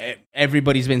 Like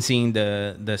everybody's been seeing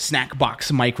the snack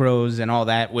box micros and all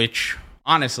that, which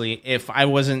honestly, if I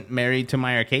wasn't married to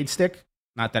my arcade stick,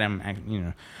 not that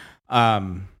I'm,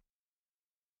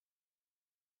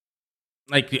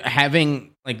 like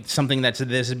having like something that's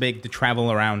this big to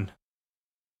travel around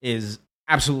is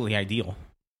absolutely ideal,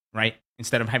 right?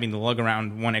 Instead of having to lug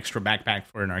around one extra backpack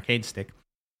for an arcade stick.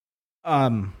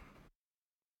 But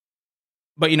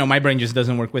my brain just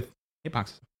doesn't work with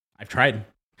hitboxes. I've tried.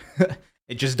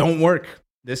 It just don't work.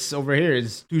 This over here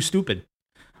is too stupid.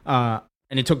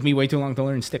 And it took me way too long to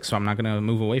learn stick, so I'm not going to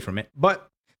move away from it. But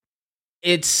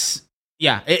it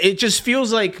just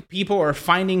feels like people are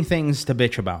finding things to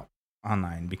bitch about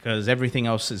online because everything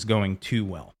else is going too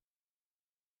well.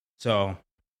 So,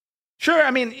 sure,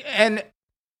 I mean, and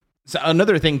so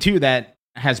another thing, too, that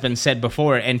has been said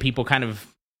before, and people kind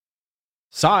of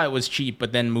saw it was cheap,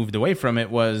 but then moved away from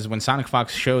it, was when Sonic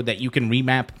Fox showed that you can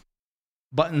remap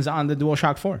buttons on the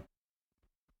DualShock 4.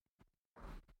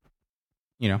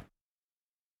 You know?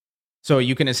 So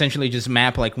you can essentially just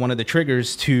map like one of the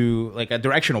triggers to like a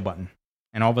directional button.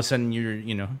 And all of a sudden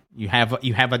you have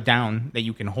a down that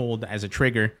you can hold as a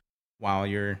trigger while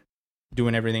you're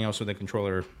doing everything else with the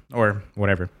controller or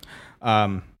whatever.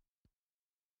 But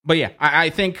yeah, I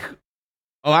think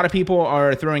a lot of people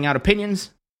are throwing out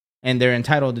opinions and they're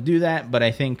entitled to do that. But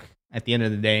I think at the end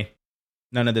of the day,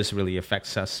 none of this really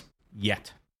affects us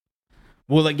yet.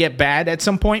 Will it get bad at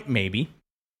some point? Maybe.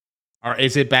 Or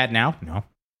is it bad now? No.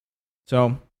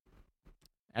 So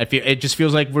it just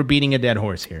feels like we're beating a dead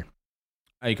horse here.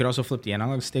 You could also flip the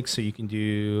analog stick so you can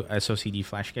do SOCD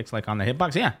flash kicks like on the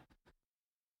hitbox. Yeah.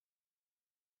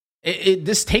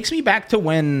 This takes me back to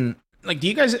when, like, do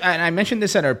you guys, and I mentioned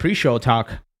this at our pre-show talk,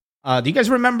 do you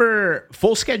guys remember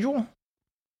Full Schedule?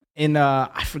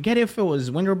 I forget if it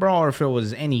was Winter Brawl or if it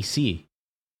was NEC.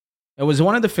 It was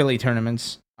one of the Philly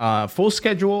tournaments. Full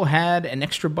Schedule had an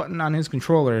extra button on his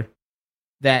controller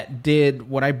that did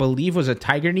what I believe was a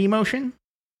Tiger Knee motion.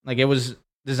 Like, it was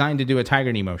designed to do a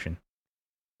Tiger Knee motion.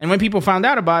 And when people found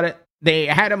out about it, they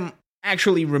had him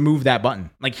actually remove that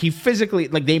button. Like,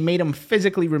 they made him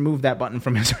physically remove that button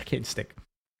from his arcade stick.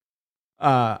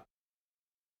 Was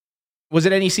it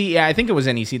NEC? Yeah, I think it was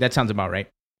NEC. That sounds about right.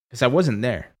 Because I wasn't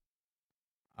there.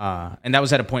 And that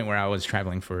was at a point where I was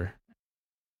traveling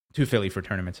to Philly for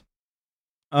tournaments.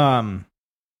 But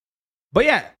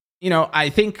yeah, I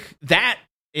think that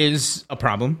is a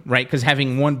problem, right? Because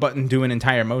having one button do an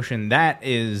entire motion, that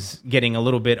is getting a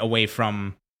little bit away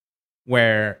from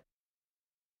getting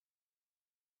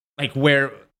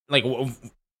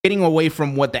away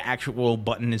from what the actual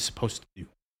button is supposed to do,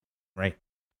 right?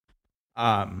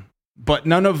 But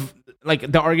none of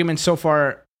the arguments so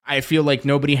far, I feel like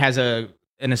nobody has an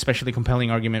especially compelling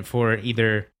argument for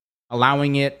either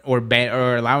allowing it or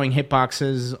allowing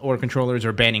hitboxes or controllers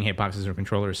or banning hitboxes or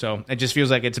controllers. So it just feels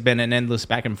like it's been an endless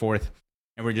back and forth,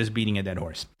 and we're just beating a dead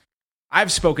horse.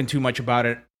 I've spoken too much about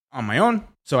it on my own,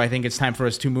 so I think it's time for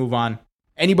us to move on.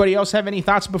 Anybody else have any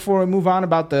thoughts before we move on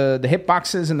about the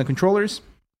hitboxes and the controllers?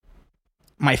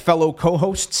 My fellow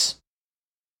co-hosts?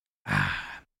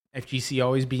 FGC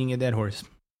always beating a dead horse.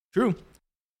 True.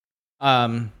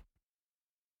 Kwanzaa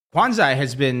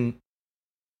has been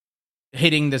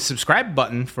hitting the subscribe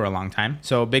button for a long time.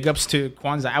 So big ups to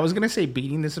Kwanzaa. I was going to say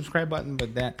beating the subscribe button,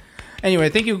 but that... Anyway,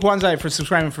 thank you, Kwanzaa, for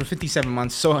subscribing for 57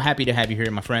 months. So happy to have you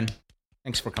here, my friend.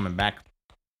 Thanks for coming back.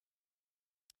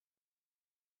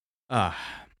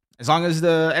 As long as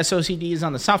the SOCD is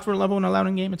on the software level and allowed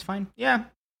in game, it's fine. Yeah.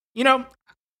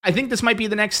 I think this might be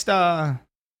the next... that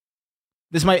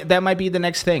might be the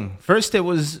next thing. First, it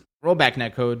was rollback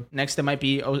netcode. Next, it might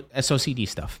be SOCD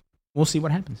stuff. We'll see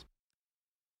what happens.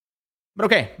 But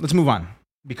okay, let's move on,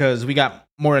 because we got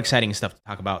more exciting stuff to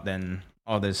talk about than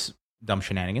all this dumb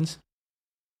shenanigans.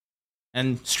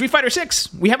 And Street Fighter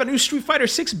 6. We have a new Street Fighter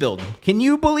 6 build. Can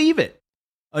you believe it?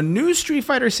 A new Street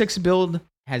Fighter 6 build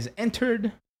has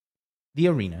entered the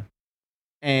arena.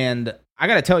 And I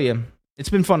gotta tell you, it's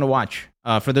been fun to watch.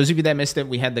 For those of you that missed it,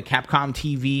 we had the Capcom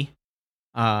TV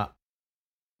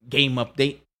game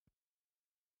update.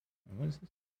 What is this?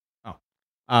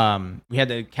 We had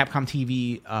the Capcom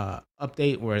TV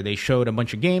update where they showed a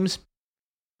bunch of games.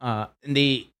 And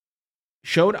they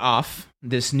showed off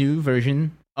this new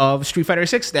version of Street Fighter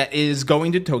 6 that is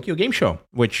going to Tokyo Game Show,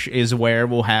 which is where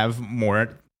we'll have more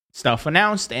stuff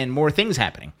announced and more things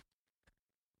happening.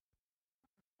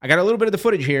 I got a little bit of the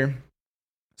footage here,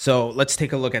 so let's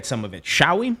take a look at some of it,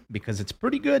 shall we? Because it's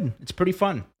pretty good. It's pretty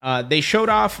fun. They showed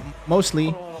off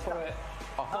mostly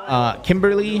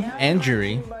Kimberly and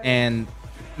Juri, and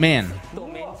man,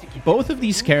 both of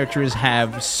these characters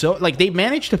have they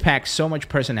managed to pack so much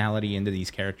personality into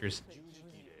these characters.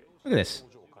 Look at this.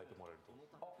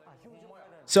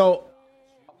 So,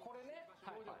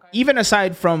 even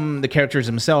aside from the characters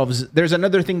themselves, there's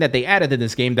another thing that they added to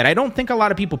this game that I don't think a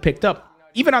lot of people picked up.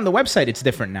 Even on the website, it's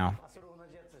different now.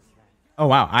 Oh,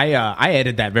 wow. I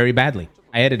edited that very badly.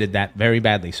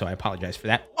 So I apologize for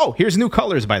that. Oh, here's new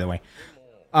colors, by the way.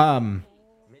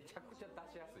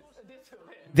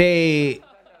 They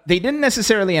didn't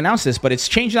necessarily announce this, but it's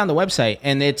changed on the website,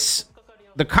 and it's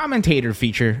the commentator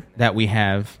feature that we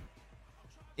have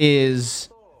is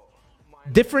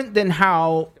different than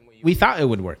how we thought it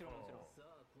would work.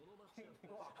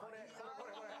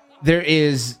 There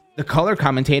is the color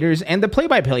commentators and the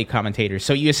play-by-play commentators.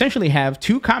 So you essentially have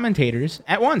two commentators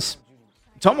at once.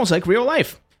 It's almost like real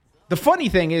life. The funny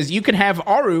thing is you can have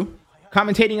Aru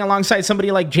commentating alongside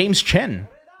somebody like James Chen,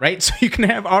 right? So you can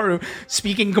have Aru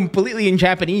speaking completely in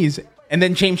Japanese and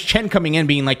then James Chen coming in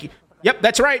being like, yep,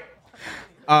 that's right.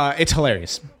 It's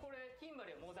hilarious.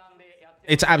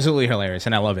 It's absolutely hilarious,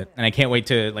 and I love it. And I can't wait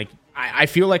to, like, I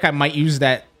feel like I might use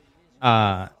that.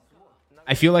 I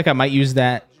feel like I might use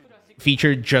that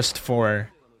feature just for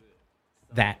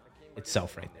that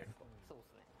itself right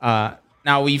there.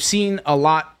 Now, we've seen a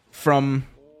lot from,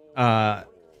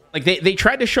 like, they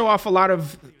tried to show off a lot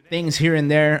of things here and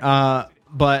there,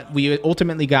 but we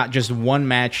ultimately got just one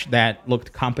match that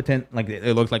looked competent. Like,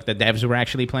 it looked like the devs were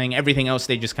actually playing. Everything else,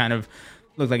 they just kind of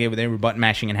looked like they were button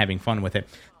mashing and having fun with it.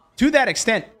 To that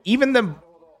extent, even the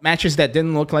matches that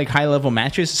didn't look like high-level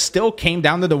matches still came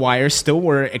down to the wire, still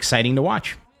were exciting to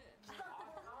watch.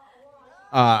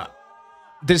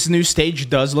 This new stage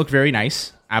does look very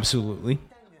nice. Absolutely.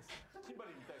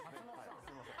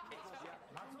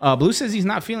 Blue says he's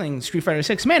not feeling Street Fighter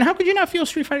 6. Man, how could you not feel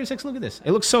Street Fighter 6? Look at this.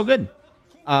 It looks so good.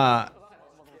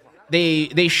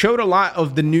 They showed a lot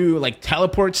of the new, like,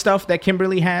 teleport stuff that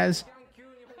Kimberly has.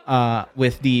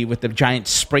 With the giant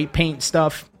spray paint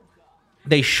stuff.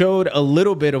 They showed a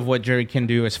little bit of what Jerry can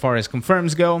do as far as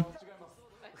confirms go. Look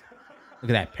at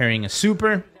that, parrying a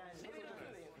super.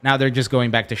 Now they're just going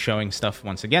back to showing stuff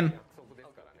once again.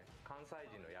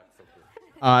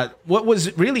 What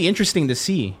was really interesting to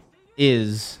see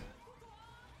is,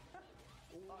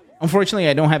 unfortunately,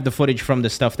 I don't have the footage from the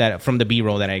stuff from the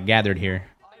B-roll that I gathered here.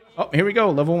 Oh, here we go,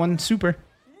 level 1 super.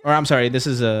 Or I'm sorry, was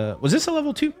this a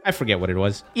level 2? I forget what it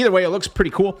was. Either way, it looks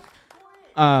pretty cool.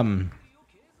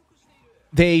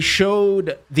 They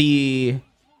showed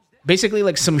basically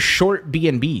like some short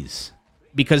B&Bs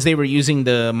because they were using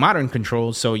the modern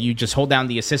controls. So you just hold down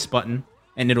the assist button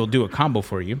and it'll do a combo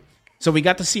for you. So we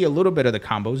got to see a little bit of the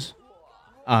combos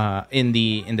in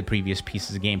the previous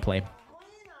pieces of gameplay.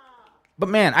 But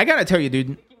man, I gotta tell you,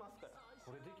 dude,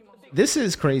 this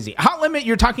is crazy. Hot Limit,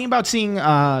 you're talking about seeing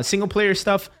single player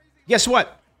stuff. Guess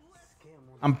what?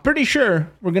 I'm pretty sure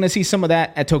we're going to see some of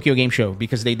that at Tokyo Game Show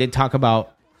because they did talk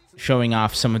about showing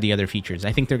off some of the other features.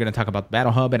 I think they're going to talk about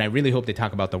Battle Hub, and I really hope they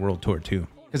talk about the World Tour too.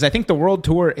 Because I think the World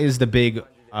Tour is the big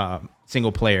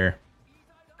single player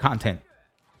content.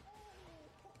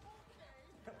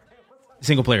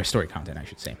 Single player story content, I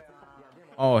should say.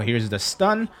 Oh, here's the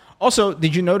stun. Also,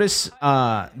 did you notice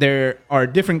there are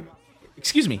different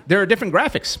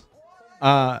graphics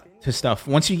to stuff.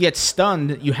 Once you get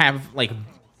stunned, you have like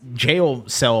jail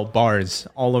cell bars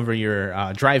all over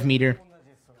your drive meter.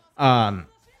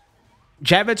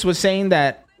 Javits was saying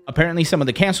that apparently some of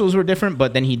the cancels were different,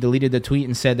 but then he deleted the tweet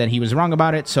and said that he was wrong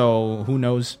about it, so who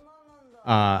knows.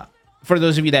 For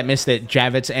those of you that missed it,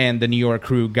 Javits and the New York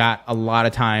crew got a lot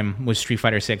of time with Street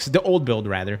Fighter 6, the old build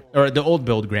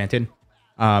granted.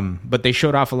 But they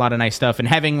showed off a lot of nice stuff, and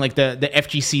having like the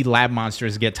FGC lab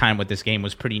monsters get time with this game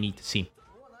was pretty neat to see.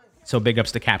 So big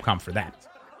ups to Capcom for that.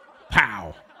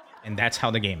 Pow! And that's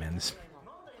how the game ends.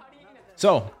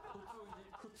 So,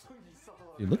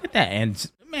 dude, look at that.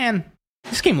 And man,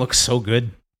 this game looks so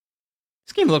good.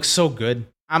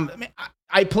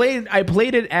 I played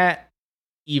it at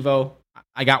Evo.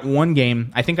 I got one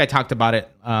game. I think I talked about it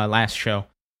last show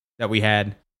that we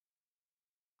had.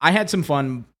 I had some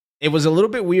fun. It was a little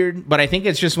bit weird, but I think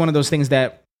it's just one of those things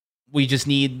that we just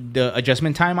need the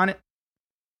adjustment time on it.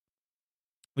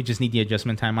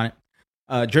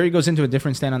 Jerry goes into a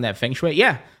different stand on that Feng Shui.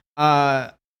 Yeah.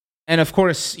 And of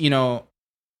course, you know,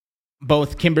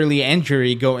 both Kimberly and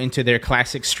Jerry go into their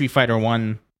classic Street Fighter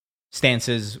 1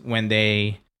 stances when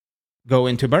they go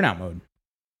into burnout mode.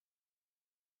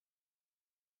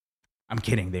 I'm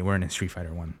kidding. They weren't in Street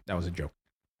Fighter 1. That was a joke.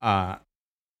 But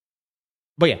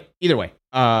yeah, either way.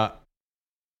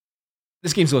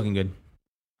 This game's looking good.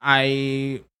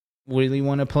 I really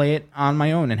want to play it on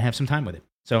my own and have some time with it.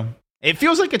 So it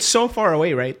feels like it's so far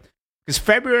away, right? Because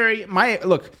February,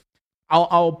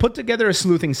 I'll put together a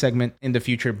sleuthing segment in the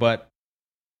future, but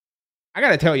I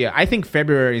gotta tell you, I think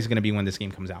February is gonna be when this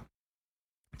game comes out.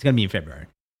 It's gonna be in February,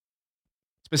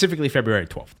 specifically February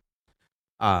 12th.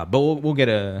 But we'll get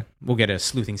a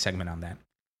sleuthing segment on that.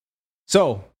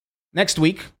 So next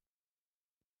week,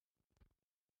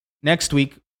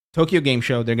 Tokyo Game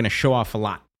Show, they're going to show off a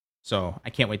lot. So I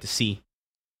can't wait to see.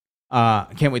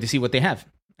 What they have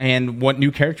and what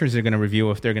new characters they're going to reveal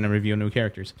if they're going to reveal new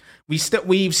characters.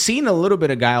 We've seen a little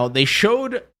bit of Guile. They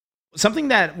showed something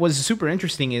that was super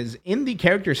interesting is in the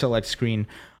character select screen,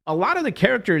 a lot of the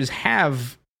characters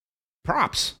have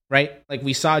props, right? Like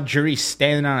we saw Jury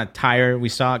standing on a tire. We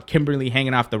saw Kimberly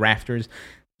hanging off the rafters.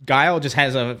 Guile just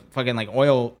has a fucking like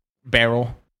oil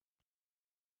barrel.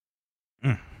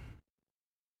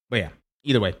 But yeah,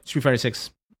 either way, Street Fighter 6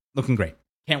 looking great.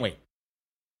 Can't wait.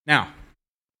 Now,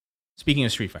 speaking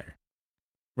of Street Fighter,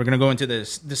 we're going to go into the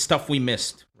stuff we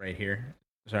missed right here.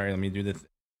 Sorry, let me do this.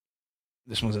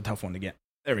 This one's a tough one to get.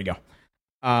 There we go.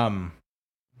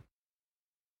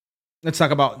 Let's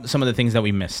talk about some of the things that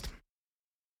we missed.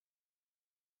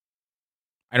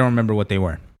 I don't remember what they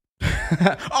were.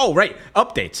 Oh, right.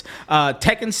 Updates.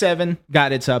 Tekken 7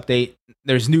 got its update.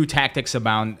 There's new tactics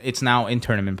abound. It's now in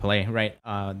tournament play, right?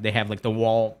 They have like the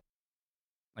wall,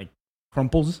 like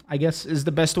crumples, I guess is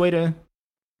the best way to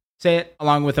say it,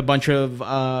 along with a bunch of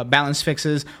balance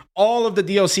fixes. All of the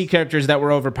DLC characters that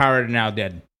were overpowered are now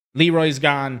dead. Leroy's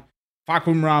gone.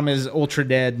 Fakum Ram is ultra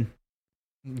dead.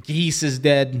 Geese is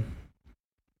dead.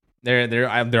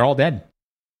 They're all dead.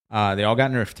 They all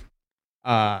got nerfed.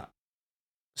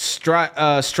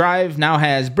 Strive now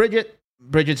has Bridget.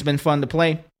 Bridget's been fun to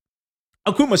play.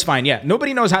 Akuma's fine, yeah.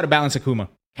 Nobody knows how to balance Akuma.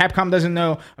 Capcom doesn't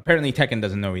know. Apparently Tekken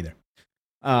doesn't know either.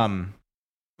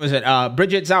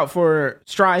 Bridget's out for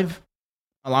Strive,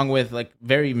 along with like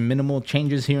very minimal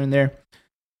changes here and there.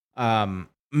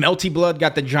 Melty Blood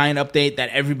got the giant update that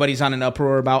everybody's on an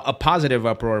uproar about. A positive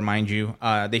uproar, mind you.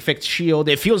 They fixed Shield.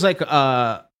 It feels like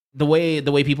the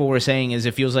way people were saying is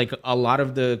it feels like a lot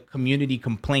of the community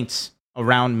complaints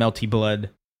around Melty Blood,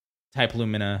 Type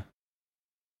Lumina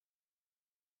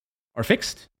are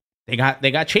fixed. They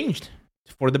got changed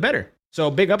for the better. So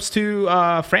big ups to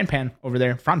Franpan over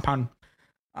there, Franpan,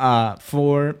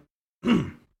 for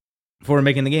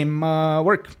making the game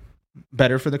work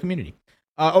better for the community.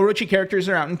 Orochi characters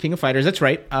are out in King of Fighters. That's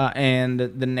right. And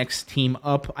the next team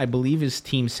up, I believe, is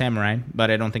Team Samurai,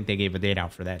 but I don't think they gave a date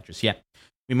out for that just yet.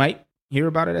 We might hear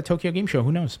about it at Tokyo Game Show.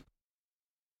 Who knows?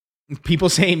 People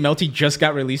say Melty just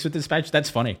got released with this patch. That's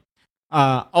funny.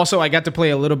 Also, I got to play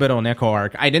a little bit on Echo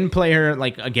Arc. I didn't play her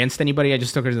like against anybody. I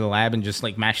just took her to the lab and just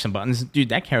like mashed some buttons. Dude,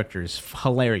 that character is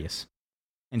hilarious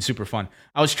and super fun.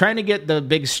 I was trying to get the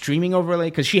big streaming overlay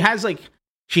because she has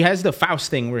the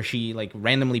Faust thing where she like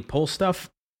randomly pulls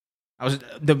stuff.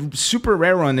 The super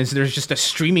rare one is there's just a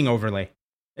streaming overlay.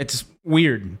 It's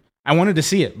weird. I wanted to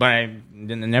see it, but I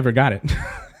never got it.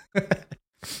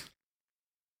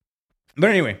 But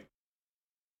anyway,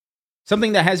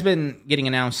 something that has been getting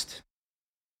announced.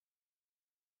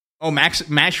 Oh,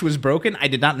 MASH was broken? I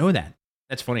did not know that.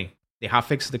 That's funny. They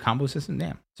hotfixed the combo system?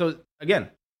 Damn. So, again,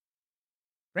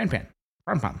 Franpan,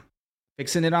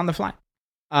 fixing it on the fly.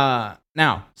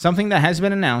 Now, something that has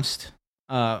been announced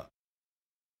like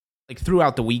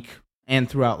throughout the week and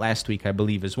throughout last week, I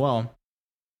believe, as well,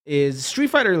 is Street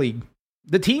Fighter League.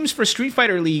 The teams for Street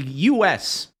Fighter League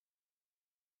US.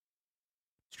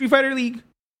 Street Fighter League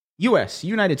US,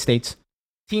 United States,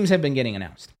 teams have been getting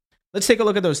announced. Let's take a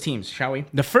look at those teams, shall we?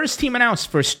 The first team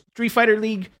announced for Street Fighter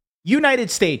League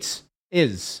United States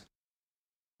is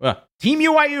Team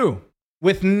UIU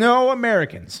with no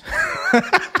Americans.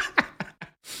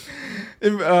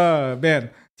 Man.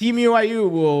 Team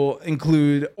UIU will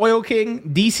include Oil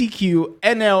King, DCQ,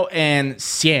 NL, and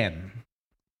Cien.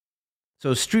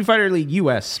 So Street Fighter League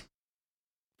US,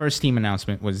 first team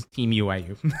announcement was Team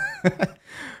UIU.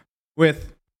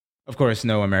 With, of course,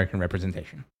 no American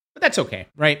representation. But that's okay,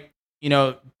 right? You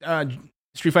know,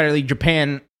 Street Fighter League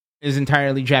Japan is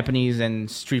entirely Japanese,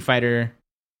 and Street Fighter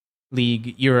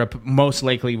League Europe most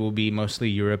likely will be mostly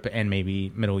Europe and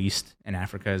maybe Middle East and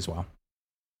Africa as well.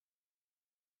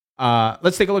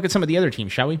 Let's take a look at some of the other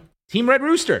teams, shall we? Team Red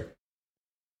Rooster.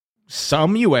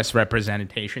 Some U.S.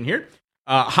 representation here.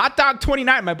 Hot Dog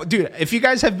 29. Dude, if you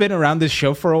guys have been around this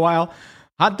show for a while,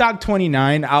 Hot Dog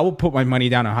 29, I will put my money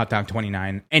down on Hot Dog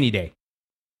 29 any day.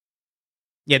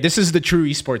 Yeah, this is the true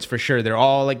esports for sure. They're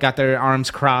all like got their arms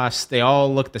crossed. They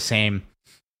all look the same.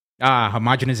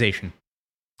 Homogenization.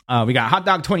 We got Hot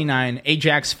Dog 29,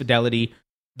 Ajax Fidelity,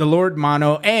 the Lord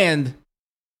Mono, and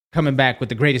coming back with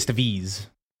the greatest of ease,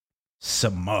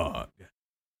 Samug.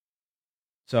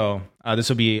 So this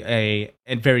will be a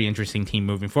very interesting team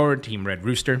moving forward. Team Red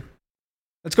Rooster.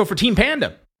 Let's go for Team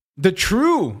Panda, the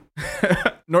true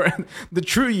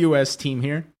U.S. team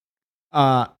here.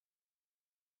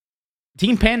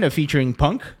 Team Panda featuring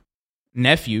Punk,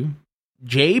 Nephew,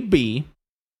 JB,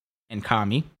 and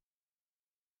Kami.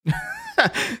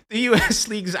 The U.S.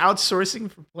 League's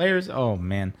outsourcing for players. Oh,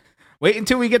 man. Wait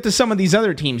until we get to some of these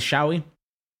other teams, shall we?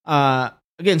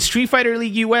 Again, Street Fighter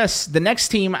League US, the next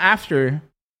team after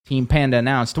Team Panda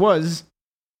announced was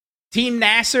Team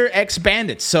Nasser X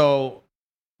Bandits. So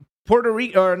Puerto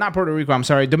Rico, or not Puerto Rico, I'm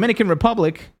sorry, Dominican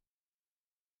Republic.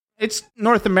 It's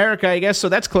North America, I guess, so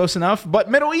that's close enough.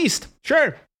 But Middle East,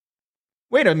 sure.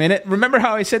 Wait a minute. Remember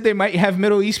how I said they might have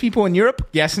Middle East people in Europe?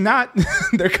 Guess not.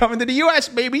 They're coming to the U.S.,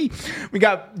 baby. We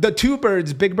got the two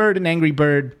birds, Big Bird and Angry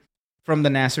Bird, from the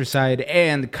Nasser side,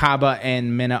 and Kaba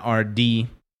and Mina RD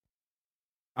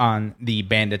on the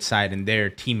Bandit side, and they're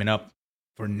teaming up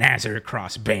for Nasser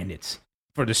Cross Bandits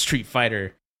for the Street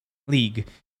Fighter League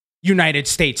United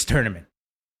States tournament.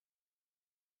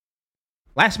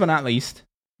 Last but not least,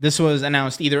 this was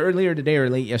announced either earlier today or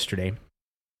late yesterday.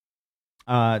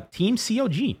 Team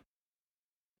CLG,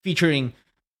 featuring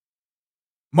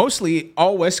mostly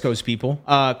all West Coast people.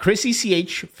 Chris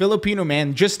ECH, Filipino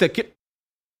man, just a kid.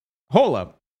 Hold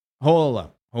up.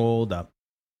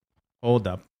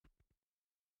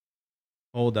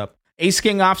 Ace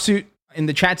King Offsuit in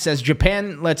the chat says,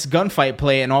 Japan lets gunfight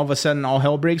play and all of a sudden all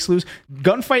hell breaks loose.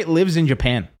 Gunfight lives in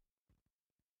Japan.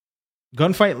 But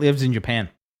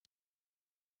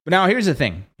now here's the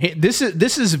thing. This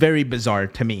is very bizarre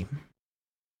to me.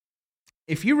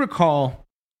 If you recall,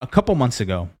 a couple months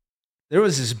ago, there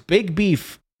was this big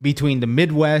beef between the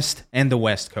Midwest and the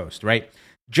West Coast, right?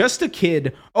 Just a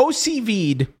Kid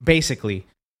OCV'd basically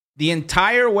the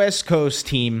entire West Coast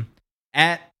team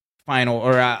at final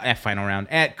round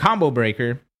at Combo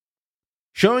Breaker,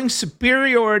 showing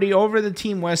superiority over the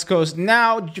Team West Coast.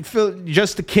 Now,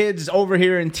 just the kids over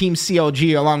here in Team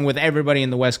CLG, along with everybody in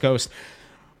the West Coast.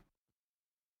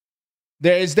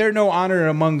 Is there no honor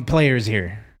among players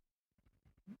here?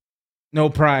 No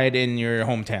pride in your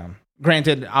hometown?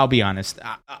 Granted, I'll be honest,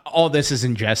 all this is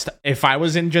in jest. If I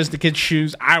was in Just the Kid's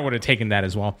shoes, I would have taken that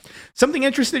as well. Something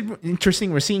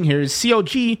interesting we're seeing here is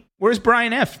CLG. Where's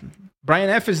Brian F?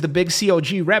 Brian F is the big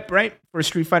CLG rep, right, for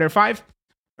Street Fighter V.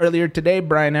 Earlier today,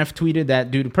 Brian F tweeted that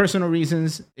due to personal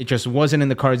reasons, it just wasn't in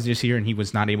the cards this year and he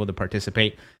was not able to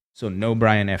participate. So no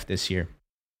Brian F this year.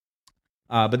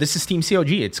 But this is Team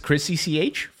CLG. It's Chris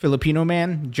CCH, Filipino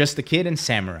man, Just the Kid, and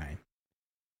Samurai.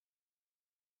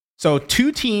 So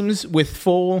 2 teams with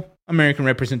full American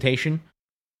representation.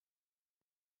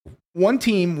 1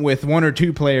 team with 1 or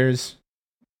 2 players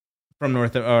from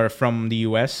the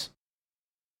US.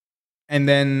 And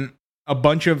then a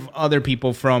bunch of other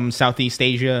people from Southeast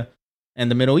Asia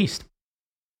and the Middle East.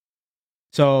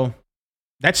 So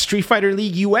that's Street Fighter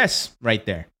League US right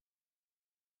there.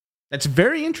 That's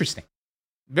very interesting.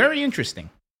 Very interesting.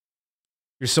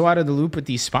 You're so out of the loop with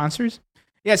these sponsors.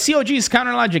 Yeah, COG is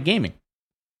Counter Logic Gaming.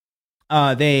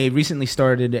 They recently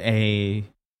started a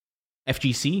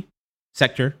FGC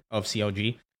sector of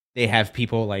CLG. They have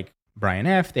people like Brian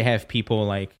F. They have people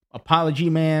like Apology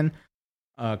Man,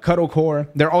 Cuddlecore.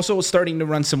 They're also starting to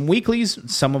run some weeklies.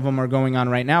 Some of them are going on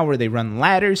right now where they run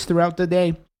ladders throughout the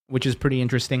day, which is pretty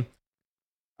interesting.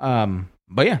 But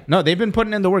yeah, no, they've been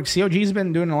putting in the work. CLG's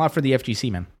been doing a lot for the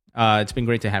FGC, man. It's been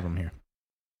great to have them here.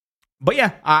 But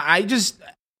yeah, I just...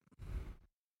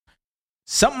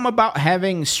 Something about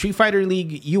having Street Fighter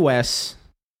League US,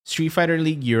 Street Fighter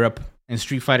League Europe, and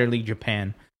Street Fighter League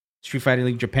Japan. Street Fighter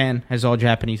League Japan has all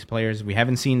Japanese players. We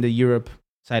haven't seen the Europe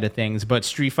side of things, but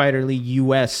Street Fighter League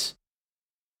US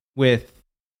with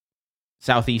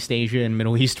Southeast Asia and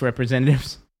Middle East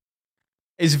representatives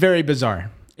is very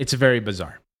bizarre. It's very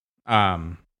bizarre.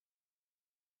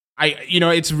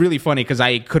 It's really funny because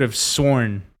I could have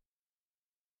sworn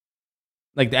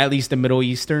like at least the Middle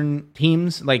Eastern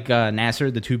teams, like Nasser,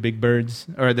 the 2 big birds,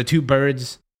 or the 2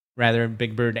 birds, rather,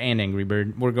 Big Bird and Angry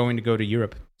Bird, were going to go to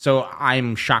Europe. So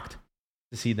I'm shocked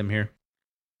to see them here.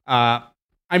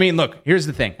 Look, here's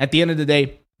the thing. At the end of the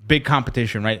day, big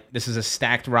competition, right? This is a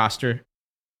stacked roster.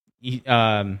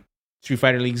 Street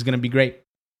Fighter League is going to be great.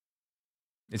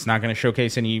 It's not going to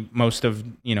showcase most of,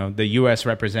 the U.S.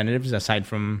 representatives, aside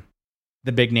from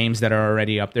the big names that are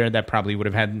already up there that probably would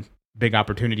have had big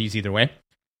opportunities either way.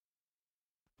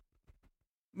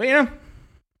 But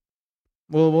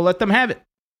we'll let them have it.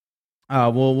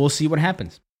 We'll see what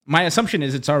happens. My assumption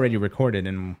is it's already recorded,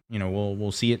 and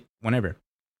we'll see it whenever.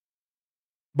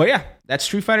 But yeah, that's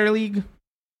Street Fighter League.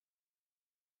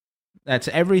 That's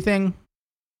everything.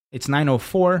 It's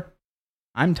 9:04.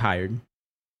 I'm tired.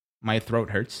 My throat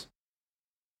hurts.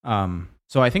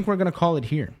 So I think we're gonna call it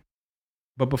here.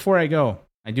 But before I go,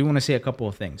 I do want to say a couple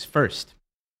of things. First,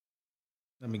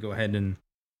 let me go ahead and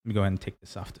take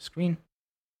this off the screen.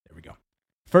 There we go.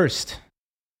 First,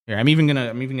 here I'm even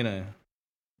gonna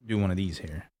do one of these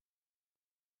here.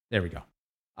 There we go.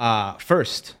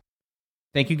 First,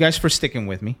 thank you guys for sticking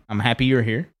with me. I'm happy you're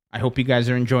here. I hope you guys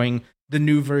are enjoying the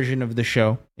new version of the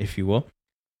show, if you will.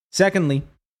 Secondly,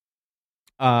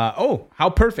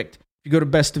 how perfect. If you go to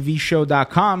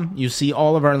bestofvshow.com, you see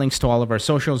all of our links to all of our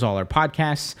socials, all our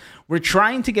podcasts. We're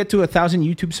trying to get to 1,000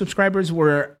 YouTube subscribers.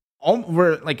 We're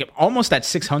like almost at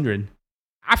 600.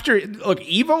 Look,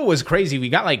 Evo was crazy. We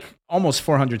got like almost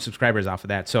 400 subscribers off of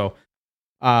that. So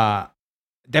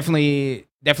definitely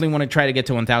want to try to get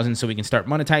to 1,000 so we can start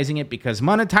monetizing it, because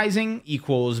monetizing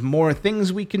equals more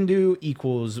things we can do,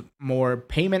 equals more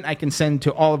payment I can send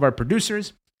to all of our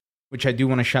producers, which I do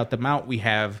want to shout them out. We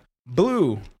have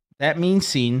Blue, That Mean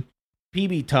Scene,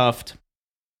 PB Tuft,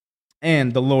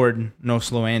 and the Lord No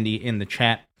Slow Andy in the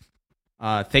chat.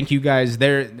 Thank you guys.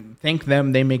 Thank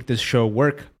them. They make this show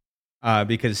work.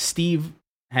 Because Steve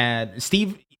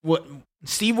was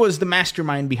the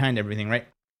mastermind behind everything, right?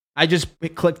 I just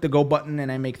click the go button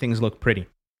and I make things look pretty.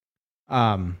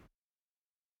 But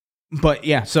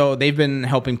yeah, so they've been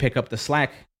helping pick up the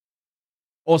slack.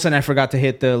 Also, I forgot to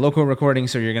hit the local recording,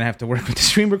 so you're gonna have to work with the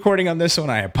stream recording on this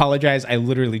one. I apologize. I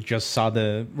literally just saw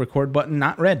the record button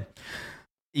not red,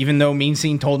 even though Mean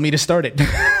Scene told me to start it.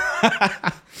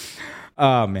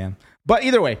 Oh man! But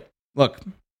either way, look.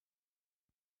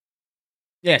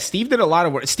 Yeah, Steve did a lot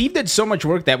of work. Steve did so much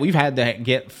work that we've had to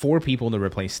get 4 people to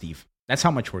replace Steve. That's how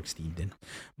much work Steve did.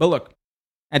 But look,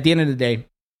 at the end of the day,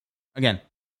 again,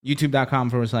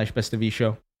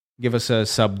 youtube.com/bestofvshow. Give us a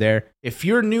sub there. If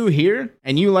you're new here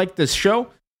and you like this show,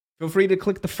 feel free to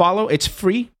click the follow. It's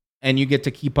free, and you get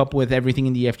to keep up with everything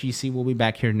in the FGC. We'll be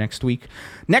back here next week.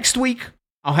 Next week,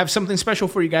 I'll have something special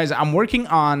for you guys. I'm working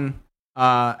on,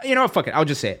 fuck it. I'll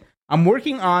just say it. I'm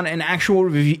working on an actual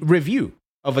review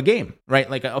of a game, right?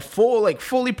 Like a full, like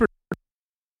fully.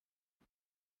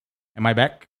 Am I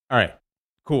back? All right,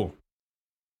 cool.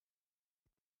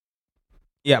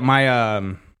 Yeah,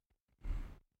 my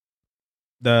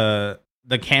the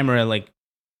camera like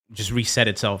just reset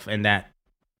itself, and that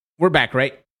we're back,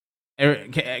 right?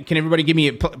 Can everybody give me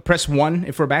press 1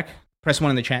 if we're back? Press 1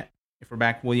 in the chat if we're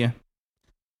back, will you?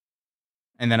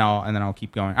 And then I'll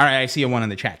keep going. All right, I see a 1 in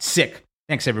the chat. Sick.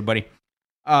 Thanks everybody.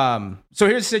 So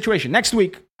here's the situation. Next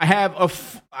week, I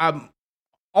have I'm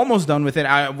almost done with it.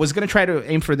 I was going to try to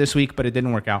aim for this week, but it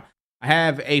didn't work out. I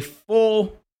have a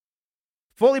fully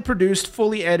produced,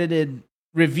 fully edited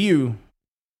review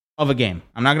of a game.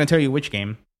 I'm not going to tell you which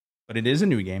game, but it is a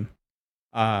new game.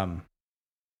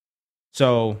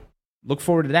 So look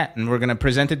forward to that. And we're going to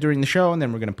present it during the show, and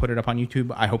then we're going to put it up on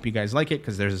YouTube. I hope you guys like it,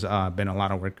 because there's been a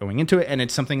lot of work going into it, and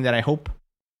it's something that I hope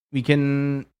we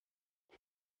can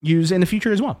use in the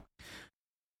future as well,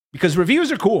 because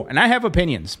reviews are cool and I have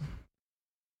opinions.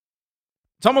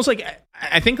 It's almost like,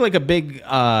 I think like a big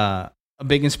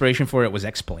inspiration for it was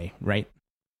X-Play, right?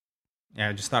 Yeah,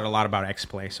 I just thought a lot about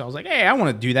X-Play, so I was like, hey, I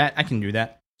want to do that. I can do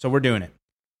that. So we're doing it.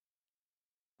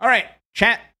 All right,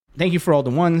 chat, thank you for all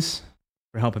the ones,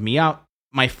 for helping me out.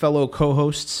 My fellow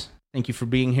co-hosts, thank you for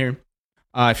being here.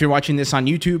 If you're watching this on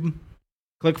YouTube,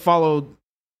 click follow,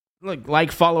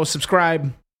 like, follow,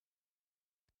 subscribe.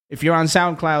 If you're on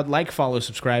SoundCloud, like, follow,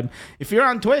 subscribe. If you're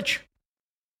on Twitch,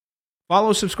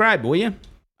 follow, subscribe, will you?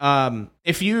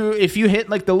 If you hit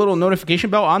like the little notification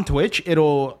bell on Twitch,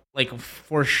 it'll like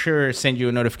for sure send you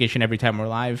a notification every time we're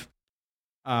live.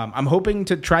 I'm hoping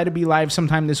to try to be live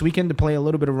sometime this weekend to play a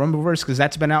little bit of Rumbleverse, because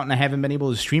that's been out and I haven't been able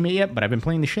to stream it yet, but I've been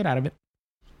playing the shit out of it.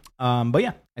 But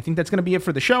yeah, I think that's going to be it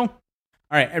for the show. All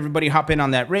right, everybody hop in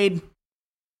on that raid.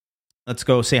 Let's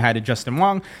go say hi to Justin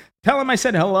Wong. Tell him I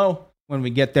said hello when we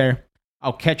get there.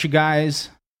 I'll catch you guys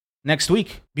next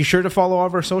week. Be sure to follow all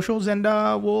of our socials, and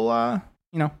we'll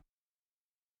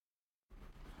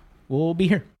be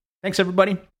here. Thanks,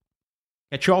 everybody.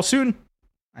 Catch you all soon.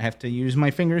 I have to use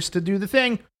my fingers to do the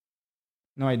thing.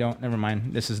 No, I don't. Never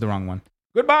mind. This is the wrong one.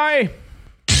 Goodbye.